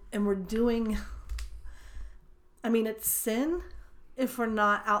we're doing, I mean, it's sin if we're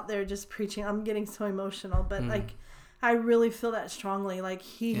not out there just preaching. I'm getting so emotional, but I really feel that strongly. Like,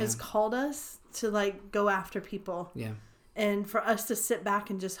 he has called us to go after people. Yeah. And for us to sit back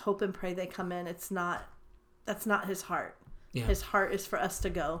and just hope and pray they come in, that's not his heart. Yeah. His heart is for us to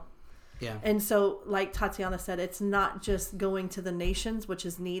go. Yeah. And so, like Tatiana said, it's not just going to the nations, which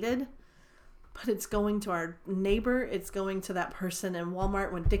is needed, but it's going to our neighbor. It's going to that person in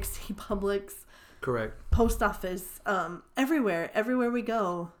Walmart, when Dixie, Publix, correct, post office, everywhere we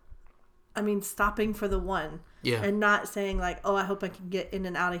go. I mean, stopping for the one. Yeah. And not saying I hope I can get in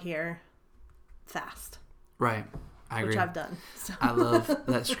and out of here fast. Right. I agree. Which I've done. So. I love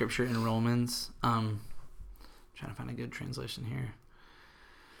that scripture in Romans. Trying to find a good translation here.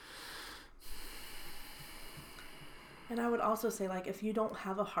 And I would also say, if you don't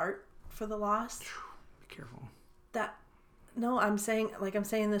have a heart for the lost, be careful. I'm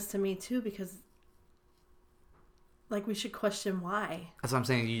saying this to me too, because we should question why. That's what I'm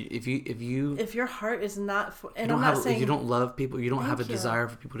saying. If your heart is not for, and if you don't love people, you don't have a desire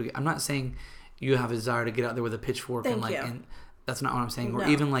for people to get. I'm not saying you have a desire to get out there with a pitchfork and that's not what I'm saying. Or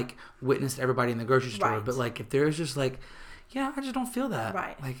even witness to everybody in the grocery store. Right. But if there's just I just don't feel that.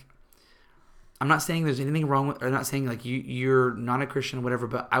 Right. I'm not saying there's anything wrong with, or not saying you're not a Christian or whatever,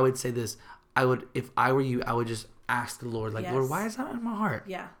 but I would say this. If I were you, I would just ask the Lord, Lord, why is that in my heart?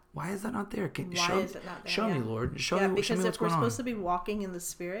 Yeah. Why is that not there? Why is it not there? Show me, Lord. Show me what's going on. Because if we're supposed to be walking in the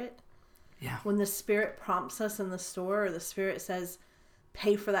Spirit, when the Spirit prompts us in the store, or the Spirit says,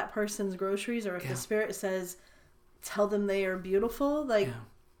 pay for that person's groceries, or if the Spirit says, tell them they are beautiful,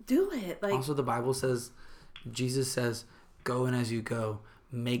 do it. Also, the Bible says, Jesus says, go, and as you go,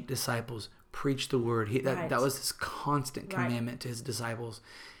 make disciples, preach the word. That was his constant commandment to his disciples.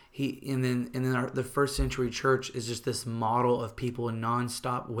 The first century church is just this model of people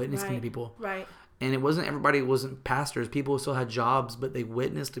nonstop witnessing to people. Right. And everybody wasn't pastors. People still had jobs, but they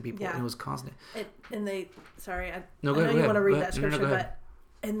witnessed to people, and it was constant. I know you want to read that scripture,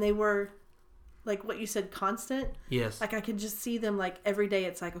 and they were, what you said, constant. Yes. I could just see them, every day.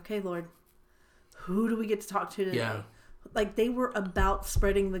 It's okay, Lord, who do we get to talk to today? Yeah. They were about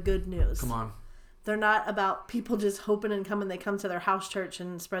spreading the good news. Come on. They're not about people just hoping and coming. They come to their house church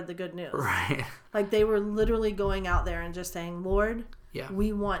and spread the good news. Right. They were literally going out there and just saying, Lord,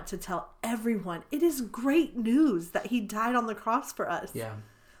 we want to tell everyone. It is great news that he died on the cross for us. Yeah.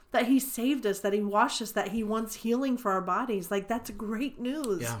 That he saved us, that he washed us, that he wants healing for our bodies. That's great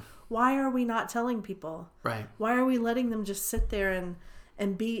news. Yeah. Why are we not telling people? Right. Why are we letting them just sit there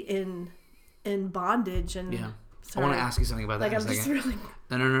and be in bondage? And I want to ask you something about that. I'm just really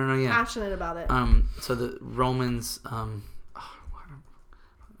passionate about it. So the Romans, I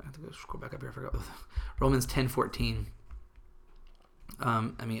have to go scroll back up here. I forgot. Romans 10:14.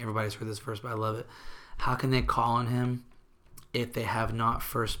 Everybody's heard this verse, but I love it. How can they call on him if they have not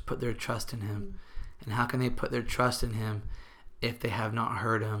first put their trust in him? And how can they put their trust in him if they have not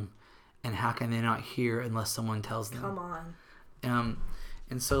heard him? And how can they not hear unless someone tells them? Come on.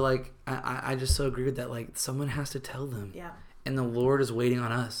 And so I just so agree with that. Someone has to tell them. Yeah. And the Lord is waiting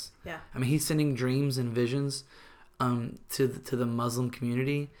on us. Yeah. He's sending dreams and visions to the Muslim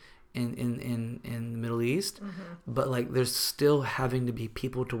community in the Middle East. Mm-hmm. But there's still having to be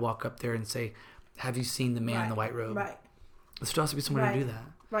people to walk up there and say, have you seen the man in the white robe? Right. There still has to be someone to do that.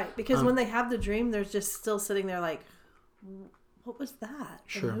 Right. Because when they have the dream, they're just still sitting there what was that?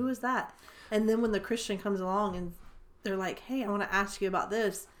 Sure. And who was that? And then when the Christian comes along and they're like, hey, I want to ask you about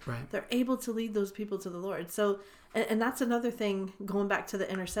this. Right. They're able to lead those people to the Lord. So, and that's another thing, going back to the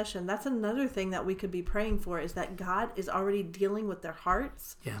intercession, that's another thing that we could be praying for, is that God is already dealing with their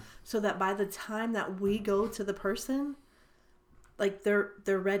hearts. Yeah. So that by the time that we go to the person, like they're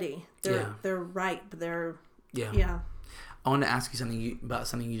ready. They're ripe. Yeah. I want to ask you something about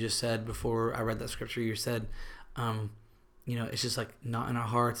something you just said before I read that scripture. You said, it's just like not in our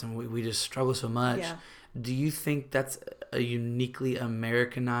hearts, and we just struggle so much. Yeah. Do you think that's a uniquely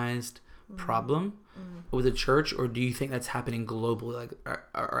Americanized problem with the church, or do you think that's happening globally? Like,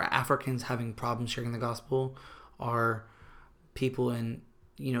 are Africans having problems sharing the gospel? Are people in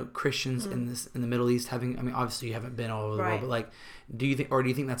Christians in the Middle East having? I mean, obviously you haven't been all over the world, but like, do you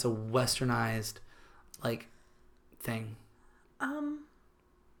think that's a westernized like thing?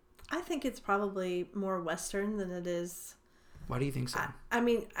 I think it's probably more Western than it is. Why do you think so? I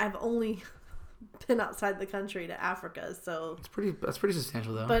mean, I've only been outside the country to Africa, so that's pretty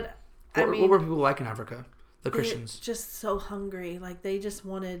substantial though. But what were people like in Africa? The Christians just so hungry, like they just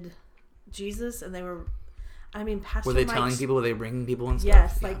wanted Jesus, and they were. I mean, Pastor. Were they telling people? Were they bringing people and stuff?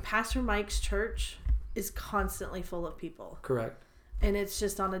 Yes, like Pastor Mike's church is constantly full of people. Correct. And it's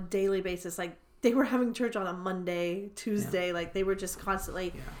just on a daily basis, like. They were having church on a Monday, Tuesday, like they were just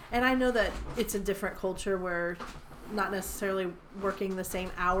constantly. Yeah. And I know that it's a different culture where not necessarily working the same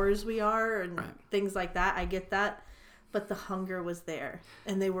hours we are and things like that. I get that. But the hunger was there.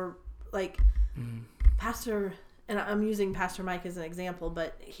 And they were like, Pastor, and I'm using Pastor Mike as an example,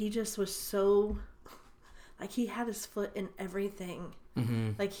 but he just was so, like he had his foot in everything.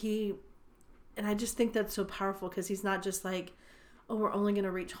 Mm-hmm. Like and I just think that's so powerful, because he's not just like, oh, we're only going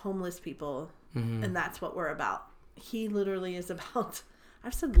to reach homeless people. Mm-hmm. And that's what we're about. He literally is about,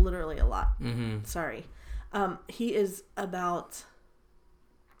 I've said literally a lot. Mm-hmm. Sorry. He is about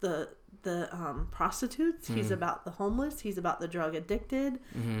the prostitutes. Mm-hmm. He's about the homeless. He's about the drug addicted.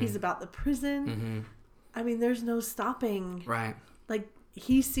 Mm-hmm. He's about the prison. Mm-hmm. I mean, there's no stopping. Right. Like,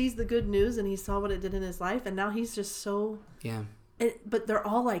 he sees the good news, and he saw what it did in his life, and now he's just so. Yeah. But they're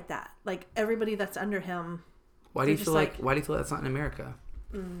all like that. Like, everybody that's under him. Why do you feel that's not in America?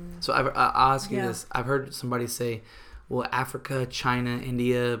 So I'll ask you this. I've heard somebody say, well, Africa, China,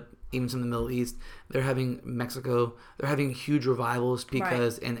 India, even some of the Middle East, Mexico, they're having huge revivals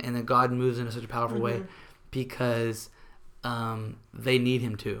because, and that God moves in such a powerful way because they need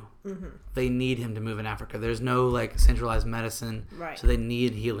him to. Mm-hmm. They need him to move in Africa. There's no like centralized medicine, so they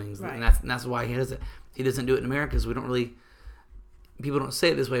need healings, and that's why he doesn't do it in America, because we don't really. People don't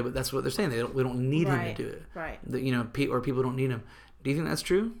say it this way, but that's what they're saying. We don't need him to do it. Right. Or people don't need him. Do you think that's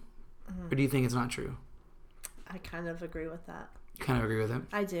true? Mm-hmm. Or do you think it's not true? I kind of agree with that. You kind of agree with it?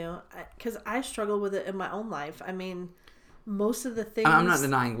 I do. Because I struggle with it in my own life. I mean, most of the things... I'm not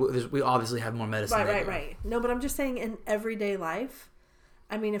denying. We obviously have more medicine. Right. No, but I'm just saying in everyday life,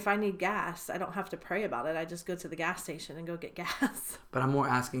 I mean, if I need gas, I don't have to pray about it. I just go to the gas station and go get gas. But I'm more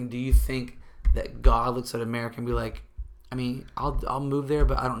asking, do you think that God looks at America and be like, I mean, I'll move there,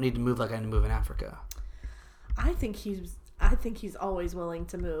 but I don't need to move like I need to move in Africa? I think he's always willing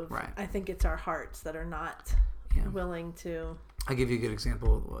to move. Right. I think it's our hearts that are not willing to. I'll give you a good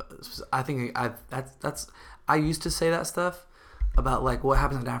example. I think I used to say that stuff about like what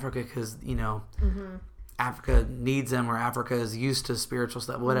happens in Africa because Africa needs them, or Africa is used to spiritual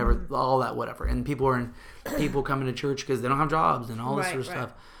stuff, whatever, all that, whatever. And people coming to church because they don't have jobs and all this sort of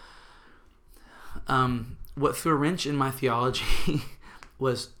stuff. What threw a wrench in my theology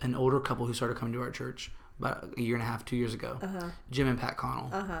was an older couple who started coming to our church about a year and a half, 2 years ago. Jim and Pat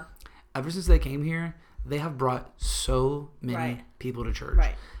Connell. Ever since they came here, they have brought so many people to church.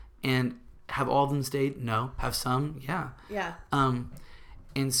 Right. And have all of them stayed? No. Have some? Yeah. Yeah.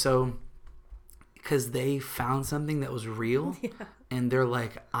 And so, because they found something that was real, and they're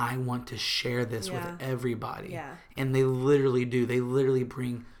like, I want to share this with everybody. Yeah. And they literally do. They literally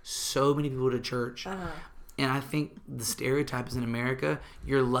bring so many people to church. And I think the stereotype is in America,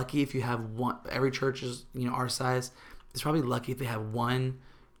 you're lucky if you have one. Every church is, our size. It's probably lucky if they have one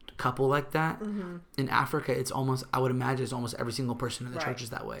couple like that. Mm-hmm. In Africa, I would imagine it's almost every single person in the church is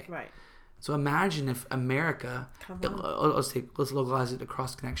that way. Right. So imagine if America, let's localize it to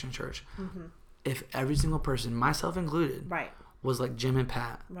Cross Connection Church. Mm-hmm. If every single person, myself included, was like Jim and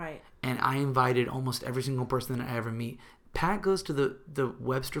Pat. Right. And I invited almost every single person that I ever meet. Pat goes to the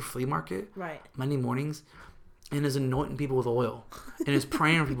Webster Flea Market Monday mornings and is anointing people with oil and is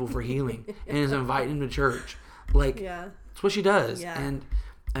praying for people for healing and is inviting them to church. Like, that's what she does. Yeah. And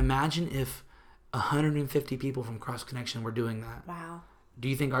imagine if 150 people from Cross Connection were doing that. Wow. Do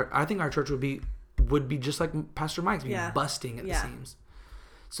you think I think our church would be just like Pastor Mike's, busting at the seams.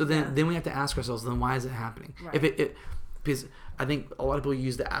 So then we have to ask ourselves, then why is it happening? Right. If it because I think a lot of people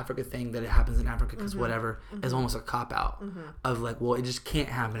use the Africa thing, that it happens in Africa because whatever, as almost a cop-out of like, well, it just can't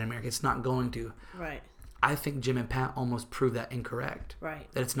happen in America. It's not going to. Right. I think Jim and Pat almost proved that incorrect.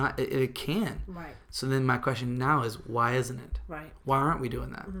 Right. That it's not, it can. Right. So then my question now is, why isn't it? Right. Why aren't we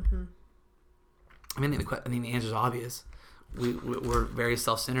doing that? I mean, the answer is obvious. We're very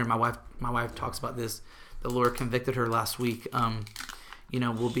self-centered. My wife talks about this. The Lord convicted her last week.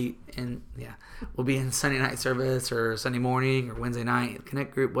 We'll be in Sunday night service or Sunday morning or Wednesday night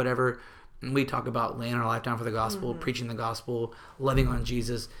connect group, whatever, and we talk about laying our life down for the gospel, preaching the gospel, loving on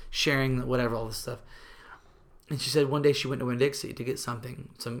Jesus, sharing whatever, all this stuff. And she said one day she went to Winn-Dixie to get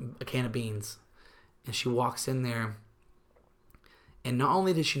a can of beans, and she walks in there, and not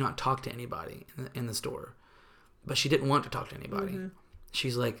only did she not talk to anybody in the store, but she didn't want to talk to anybody.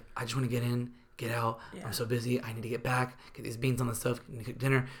 She's like, I just want to get in, get out. Yeah. I'm so busy. I need to get back, get these beans on the stove, cook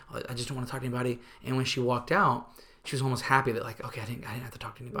dinner. I just don't want to talk to anybody. And when she walked out, she was almost happy that like, okay, I didn't have to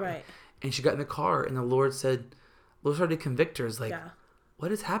talk to anybody. Right. And she got in the car, and the Lord started to convict her. Like,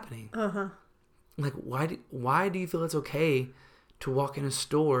 what is happening? Like, why do you feel it's okay to walk in a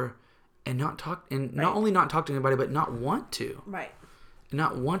store and not talk, and not only not talk to anybody, but not want to,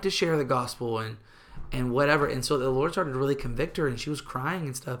 not want to share the gospel and whatever. And so the Lord started to really convict her, and she was crying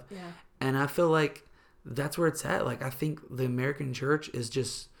and stuff. Yeah. And I feel like that's where it's at. Like, I think the American church is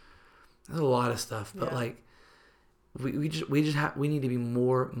just, there's a lot of stuff, but like, we need to be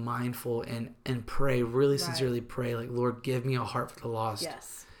more mindful and pray, really sincerely pray, like, Lord, give me a heart for the lost.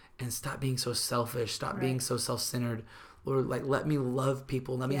 Yes. And stop being so selfish. Stop being so self-centered. Lord, like, let me love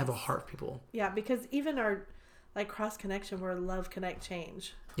people. Let me have a heart for people. Yeah, because even our, like, cross connection, we're love, connect,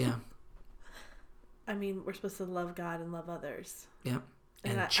 change. Yeah. I mean, we're supposed to love God and love others. Yeah.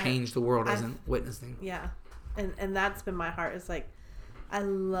 And change the world as in witnessing. Yeah. And that's been my heart. It's like, I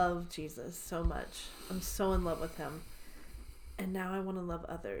love Jesus so much. I'm so in love with him. And now I want to love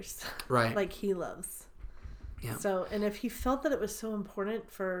others. Right. Like he loves. Yeah. So, and if he felt that it was so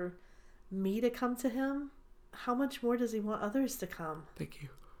important for me to come to him, how much more does he want others to come? Thank you.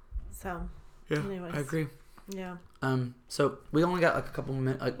 So, anyways. I agree. Yeah. So we only got like a couple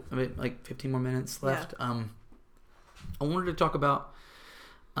minutes, like 15 more minutes left. Yeah. I wanted to talk about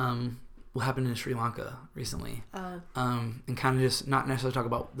what happened in Sri Lanka recently. And kind of just not necessarily talk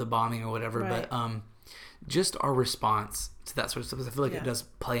about the bombing or whatever, but just our response to that sort of stuff. Because I feel like it does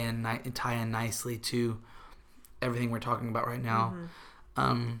play in and tie in nicely to everything we're talking about right now.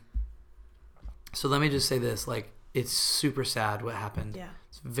 So let me just say this, like, it's super sad what happened. Yeah.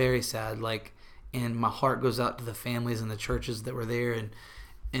 It's very sad. Like, and my heart goes out to the families and the churches that were there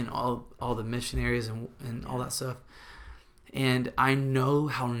and all the missionaries and all that stuff. And I know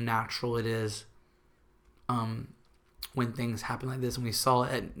how natural it is when things happen like this. And we saw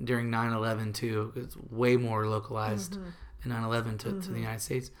it during 9/11 too. It's way more localized in 9/11 to the United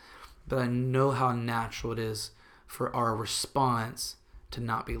States. But I know how natural it is for our response to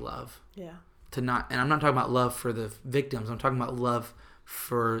not be love. Yeah. And I'm not talking about love for the victims. I'm talking about love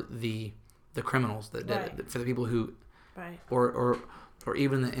for the criminals that did it, for the people who, or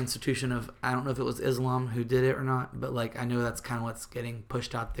even the institution of, I don't know if it was Islam who did it or not, but like, I know that's kind of what's getting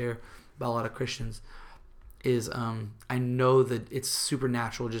pushed out there by a lot of Christians is, I know that it's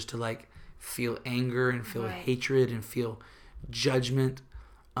supernatural just to like feel anger and feel hatred and feel judgment,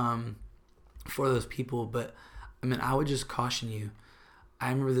 for those people. But I mean, I would just caution you. I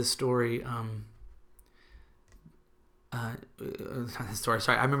remember this story, I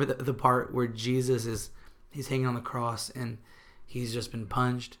remember the part where Jesus he's hanging on the cross and he's just been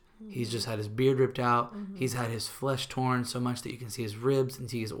punched. He's just had his beard ripped out. He's had his flesh torn so much that you can see his ribs and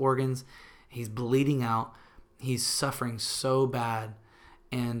see his organs. He's bleeding out. He's suffering so bad.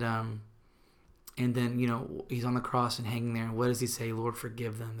 And then, he's on the cross and hanging there. And what does he say? Lord,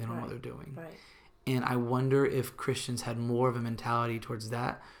 forgive them. They don't know what they're doing. Right. And I wonder if Christians had more of a mentality towards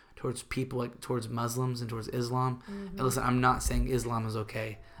that, towards people, like towards Muslims and towards Islam. And listen, I'm not saying Islam is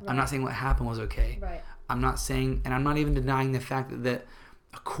okay. I'm not saying what happened was okay. Right. I'm not saying, and I'm not even denying the fact that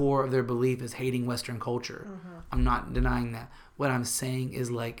a core of their belief is hating Western culture. I'm not denying that. What I'm saying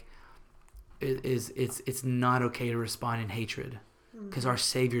is like, it's not okay to respond in hatred, because our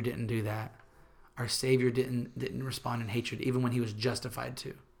Savior didn't do that. Our Savior didn't respond in hatred, even when he was justified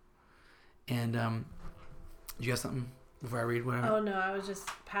to. And do you have something before I read whatever? Oh no, I was just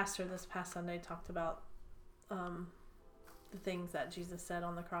pastor this past Sunday talked about the things that Jesus said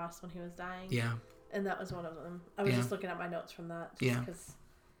on the cross when he was dying. Yeah. And that was one of them. I was just looking at my notes from that because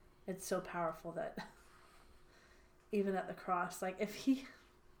it's so powerful that even at the cross, like if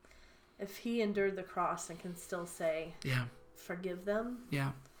he endured the cross and can still say, forgive them.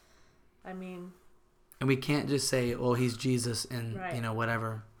 Yeah. I mean, and we can't just say, "Oh, he's Jesus," and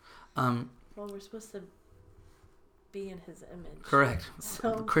whatever. Well, we're supposed to be in His image. Correct.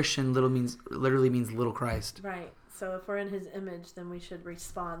 So, Christian literally means little Christ. Right. So if we're in His image, then we should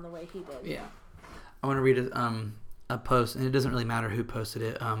respond the way He did. Yeah. I want to read a post, and it doesn't really matter who posted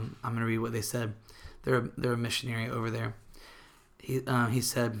it. I'm going to read what they said. They're a missionary over there. He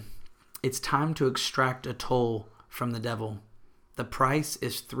said, "It's time to extract a toll from the devil. The price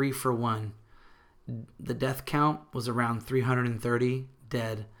is 3 for 1. The death count was around 330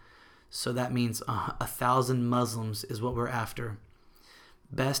 dead. So that means 1,000 Muslims is what we're after.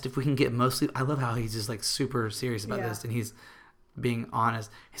 Best if we can get mostly..." I love how he's just like super serious about this, and he's being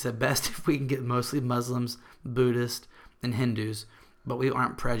honest. He said, "Best if we can get mostly Muslims, Buddhists, and Hindus, but we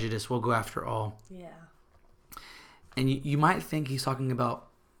aren't prejudiced. We'll go after all." Yeah. And you might think he's talking about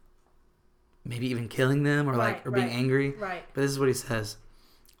maybe even killing them or being angry. Right. But this is what he says.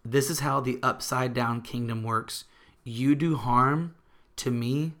 "This is how the upside down kingdom works. You do harm to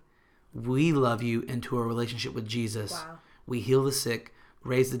me, we love you into a relationship with Jesus. Wow. We heal the sick,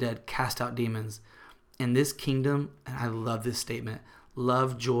 raise the dead, cast out demons. In this kingdom," and I love this statement,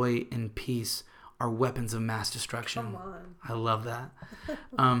 "love, joy, and peace are weapons of mass destruction." Come on. I love that.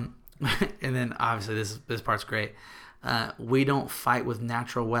 And then obviously this part's great. "We don't fight with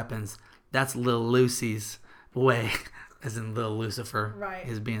natural weapons. That's Lil Lucy's way," as in Lil Lucifer. Right.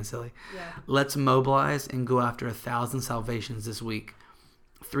 He's being silly. Yeah. "Let's mobilize and go after 1,000 salvations this week.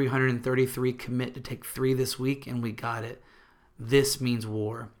 333 commit to take 3 this week, and we got it. This means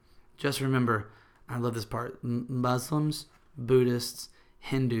war. Just remember," I love this part, "Muslims, Buddhists,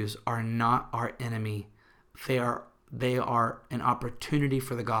 Hindus are not our enemy. They are an opportunity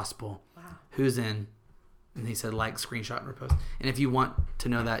for the gospel." Wow. Who's in? And he said, like, screenshot, and repost. And if you want to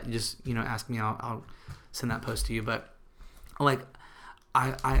know that, just ask me. I'll send that post to you. But like,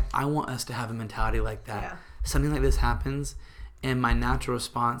 I want us to have a mentality like that. Yeah. Something like this happens, and my natural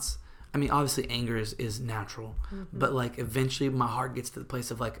response, I mean, obviously anger is natural, but like eventually my heart gets to the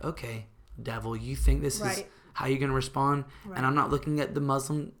place of like, okay, devil, you think this is how you're gonna respond? Right. And I'm not looking at the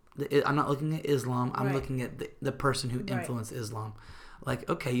Muslim. I'm not looking at Islam. I'm looking at the person who influenced Islam. Like,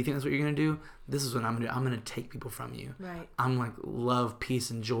 okay, you think that's what you're going to do? This is what I'm going to do. I'm going to take people from you. Right. I'm like, love, peace,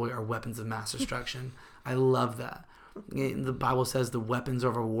 and joy are weapons of mass destruction. I love that. The Bible says the weapons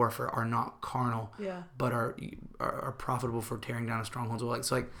of our warfare are not carnal, but are profitable for tearing down a stronghold.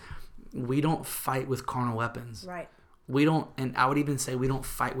 So like, we don't fight with carnal weapons. Right. We don't, and I would even say we don't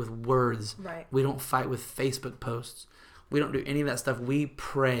fight with words. Right. We don't fight with Facebook posts. We don't do any of that stuff. We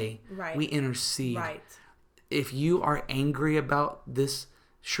pray. Right. We intercede. Right. If you are angry about this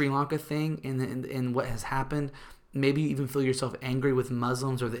Sri Lanka thing and what has happened, maybe you even feel yourself angry with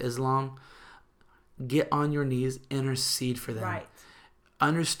Muslims or the Islam, get on your knees, intercede for them. Right.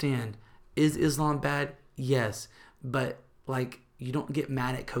 Understand, is Islam bad? Yes. But like, you don't get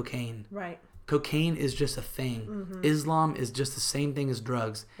mad at cocaine. Right. Cocaine is just a thing. Mm-hmm. Islam is just the same thing as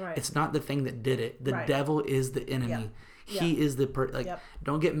drugs. Right. It's not the thing that did it. The devil is the enemy. Yep. He is the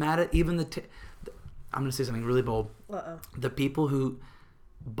Don't get mad at even I'm going to say something really bold. Uh-oh. The people who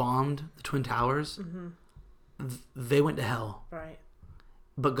bombed the Twin Towers, they went to hell. Right.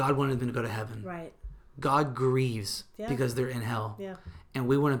 But God wanted them to go to heaven. Right. God grieves because they're in hell. Yeah. And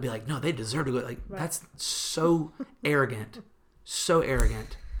we want to be like, no, they deserve to go. Like, that's so arrogant. So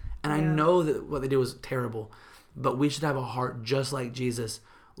arrogant. And I know that what they did was terrible. But we should have a heart just like Jesus.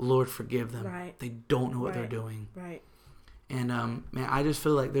 Lord, forgive them. Right. They don't know what they're doing. Right. And man, I just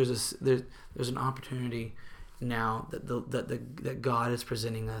feel like there's an opportunity now that God is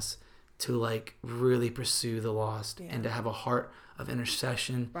presenting us to like really pursue the lost and to have a heart of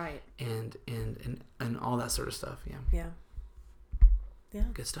intercession, and all that sort of stuff. Yeah.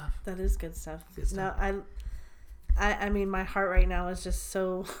 Good stuff. That is good stuff. No, I mean, my heart right now is just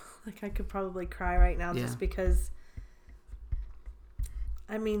so like I could probably cry right now just because.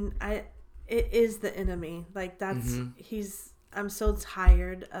 I mean, it is the enemy. Like that's I'm so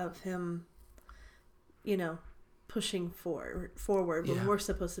tired of him, pushing forward when we're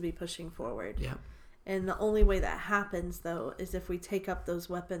supposed to be pushing forward. Yeah. And the only way that happens though is if we take up those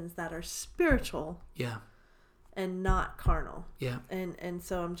weapons that are spiritual. Yeah. And not carnal. Yeah. And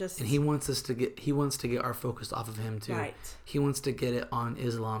so I'm just. And he wants to get our focus off of him too. Right. He wants to get it on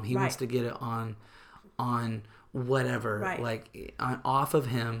Islam. He wants to get it on whatever, like off of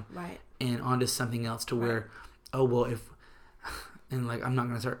him, and onto something else to where, oh well, and like I'm not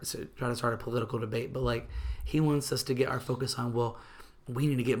gonna try to start a political debate, but like he wants us to get our focus on, well, we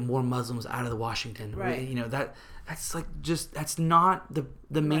need to get more Muslims out of the Washington, right? That's like that's not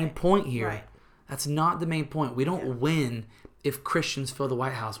the main point here. Right. That's not the main point. We don't win if Christians fill the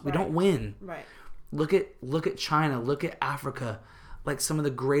White House. We don't win. Right. Look at China. Look at Africa. Like some of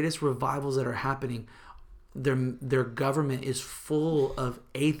the greatest revivals that are happening, their government is full of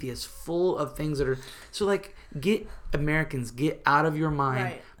atheists, full of things that are... So, like, get out of your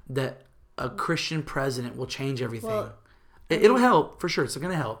mind that a Christian president will change everything. Well, it'll help, for sure. It's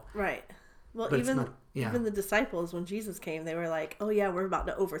going to help. Right. Well, but even the disciples, when Jesus came, they were like, oh, yeah, we're about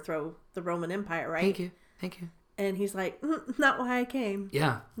to overthrow the Roman Empire, right? Thank you. And he's like, not why I came.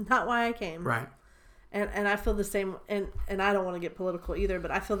 Yeah. Not why I came. Right. And I feel the same, and I don't want to get political either, but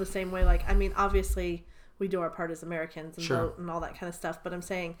I feel the same way. Like, I mean, obviously, we do our part as Americans and vote and all that kind of stuff, but I'm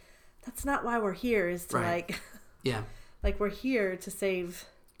saying that's not why we're here, is to like... Yeah. Like, we're here to save...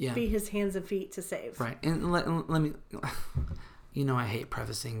 Be his hands and feet to save. Right. And let me... You know I hate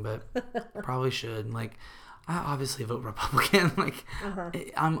prefacing, but I probably should. Like, I obviously vote Republican. Like,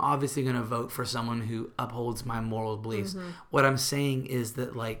 I'm obviously going to vote for someone who upholds my moral beliefs. Mm-hmm. What I'm saying is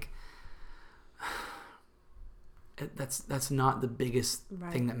that, like, that's not the biggest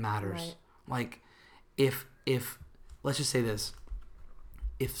thing that matters. Right. Like, if let's just say this,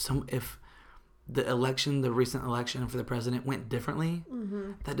 if the recent election for the president went differently,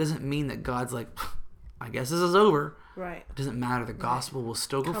 that doesn't mean that God's like, I guess this is over. Right. It doesn't matter. The gospel will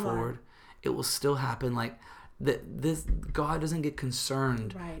still go forward. It will still happen. Like, this God doesn't get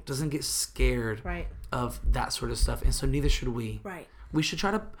concerned, doesn't get scared of that sort of stuff, and so neither should we. Right. We should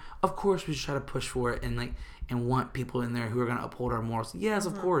try to, of course, push for it and want people in there who are going to uphold our morals. Yes,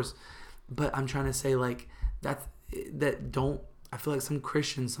 of course. But I'm trying to say, like, that don't. I feel like some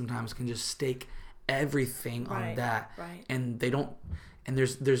Christians sometimes can just stake everything on that, and they don't. And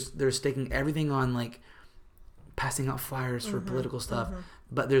they're staking everything on, like, passing out flyers for political stuff,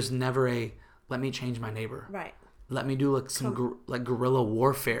 but there's never a let me change my neighbor. Right. Let me do like some guerrilla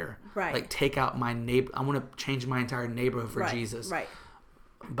warfare. Right. Like, take out my neighbor. I want to change my entire neighborhood for Jesus. Right.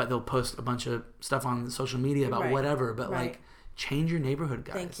 But they'll post a bunch of stuff on social media about whatever. But like, change your neighborhood,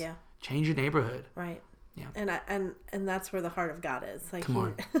 guys. Thank you. Change your neighborhood. Right. Yeah. And that's where the heart of God is. Like, come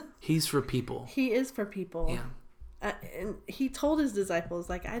on. He's for people. He is for people. Yeah. And he told his disciples,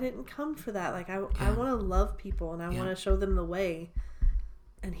 like, I didn't come for that. Like, I want to love people and I want to show them the way.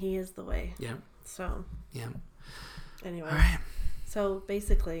 And he is the way. Yeah. So. Yeah. Anyway. All right. So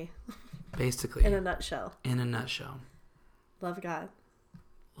basically. In a nutshell. Love God.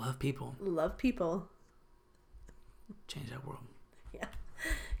 Love people. Love people. Change that world. Yeah.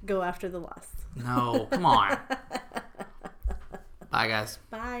 Go after the lost. No, come on. Bye, guys.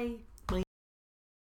 Bye.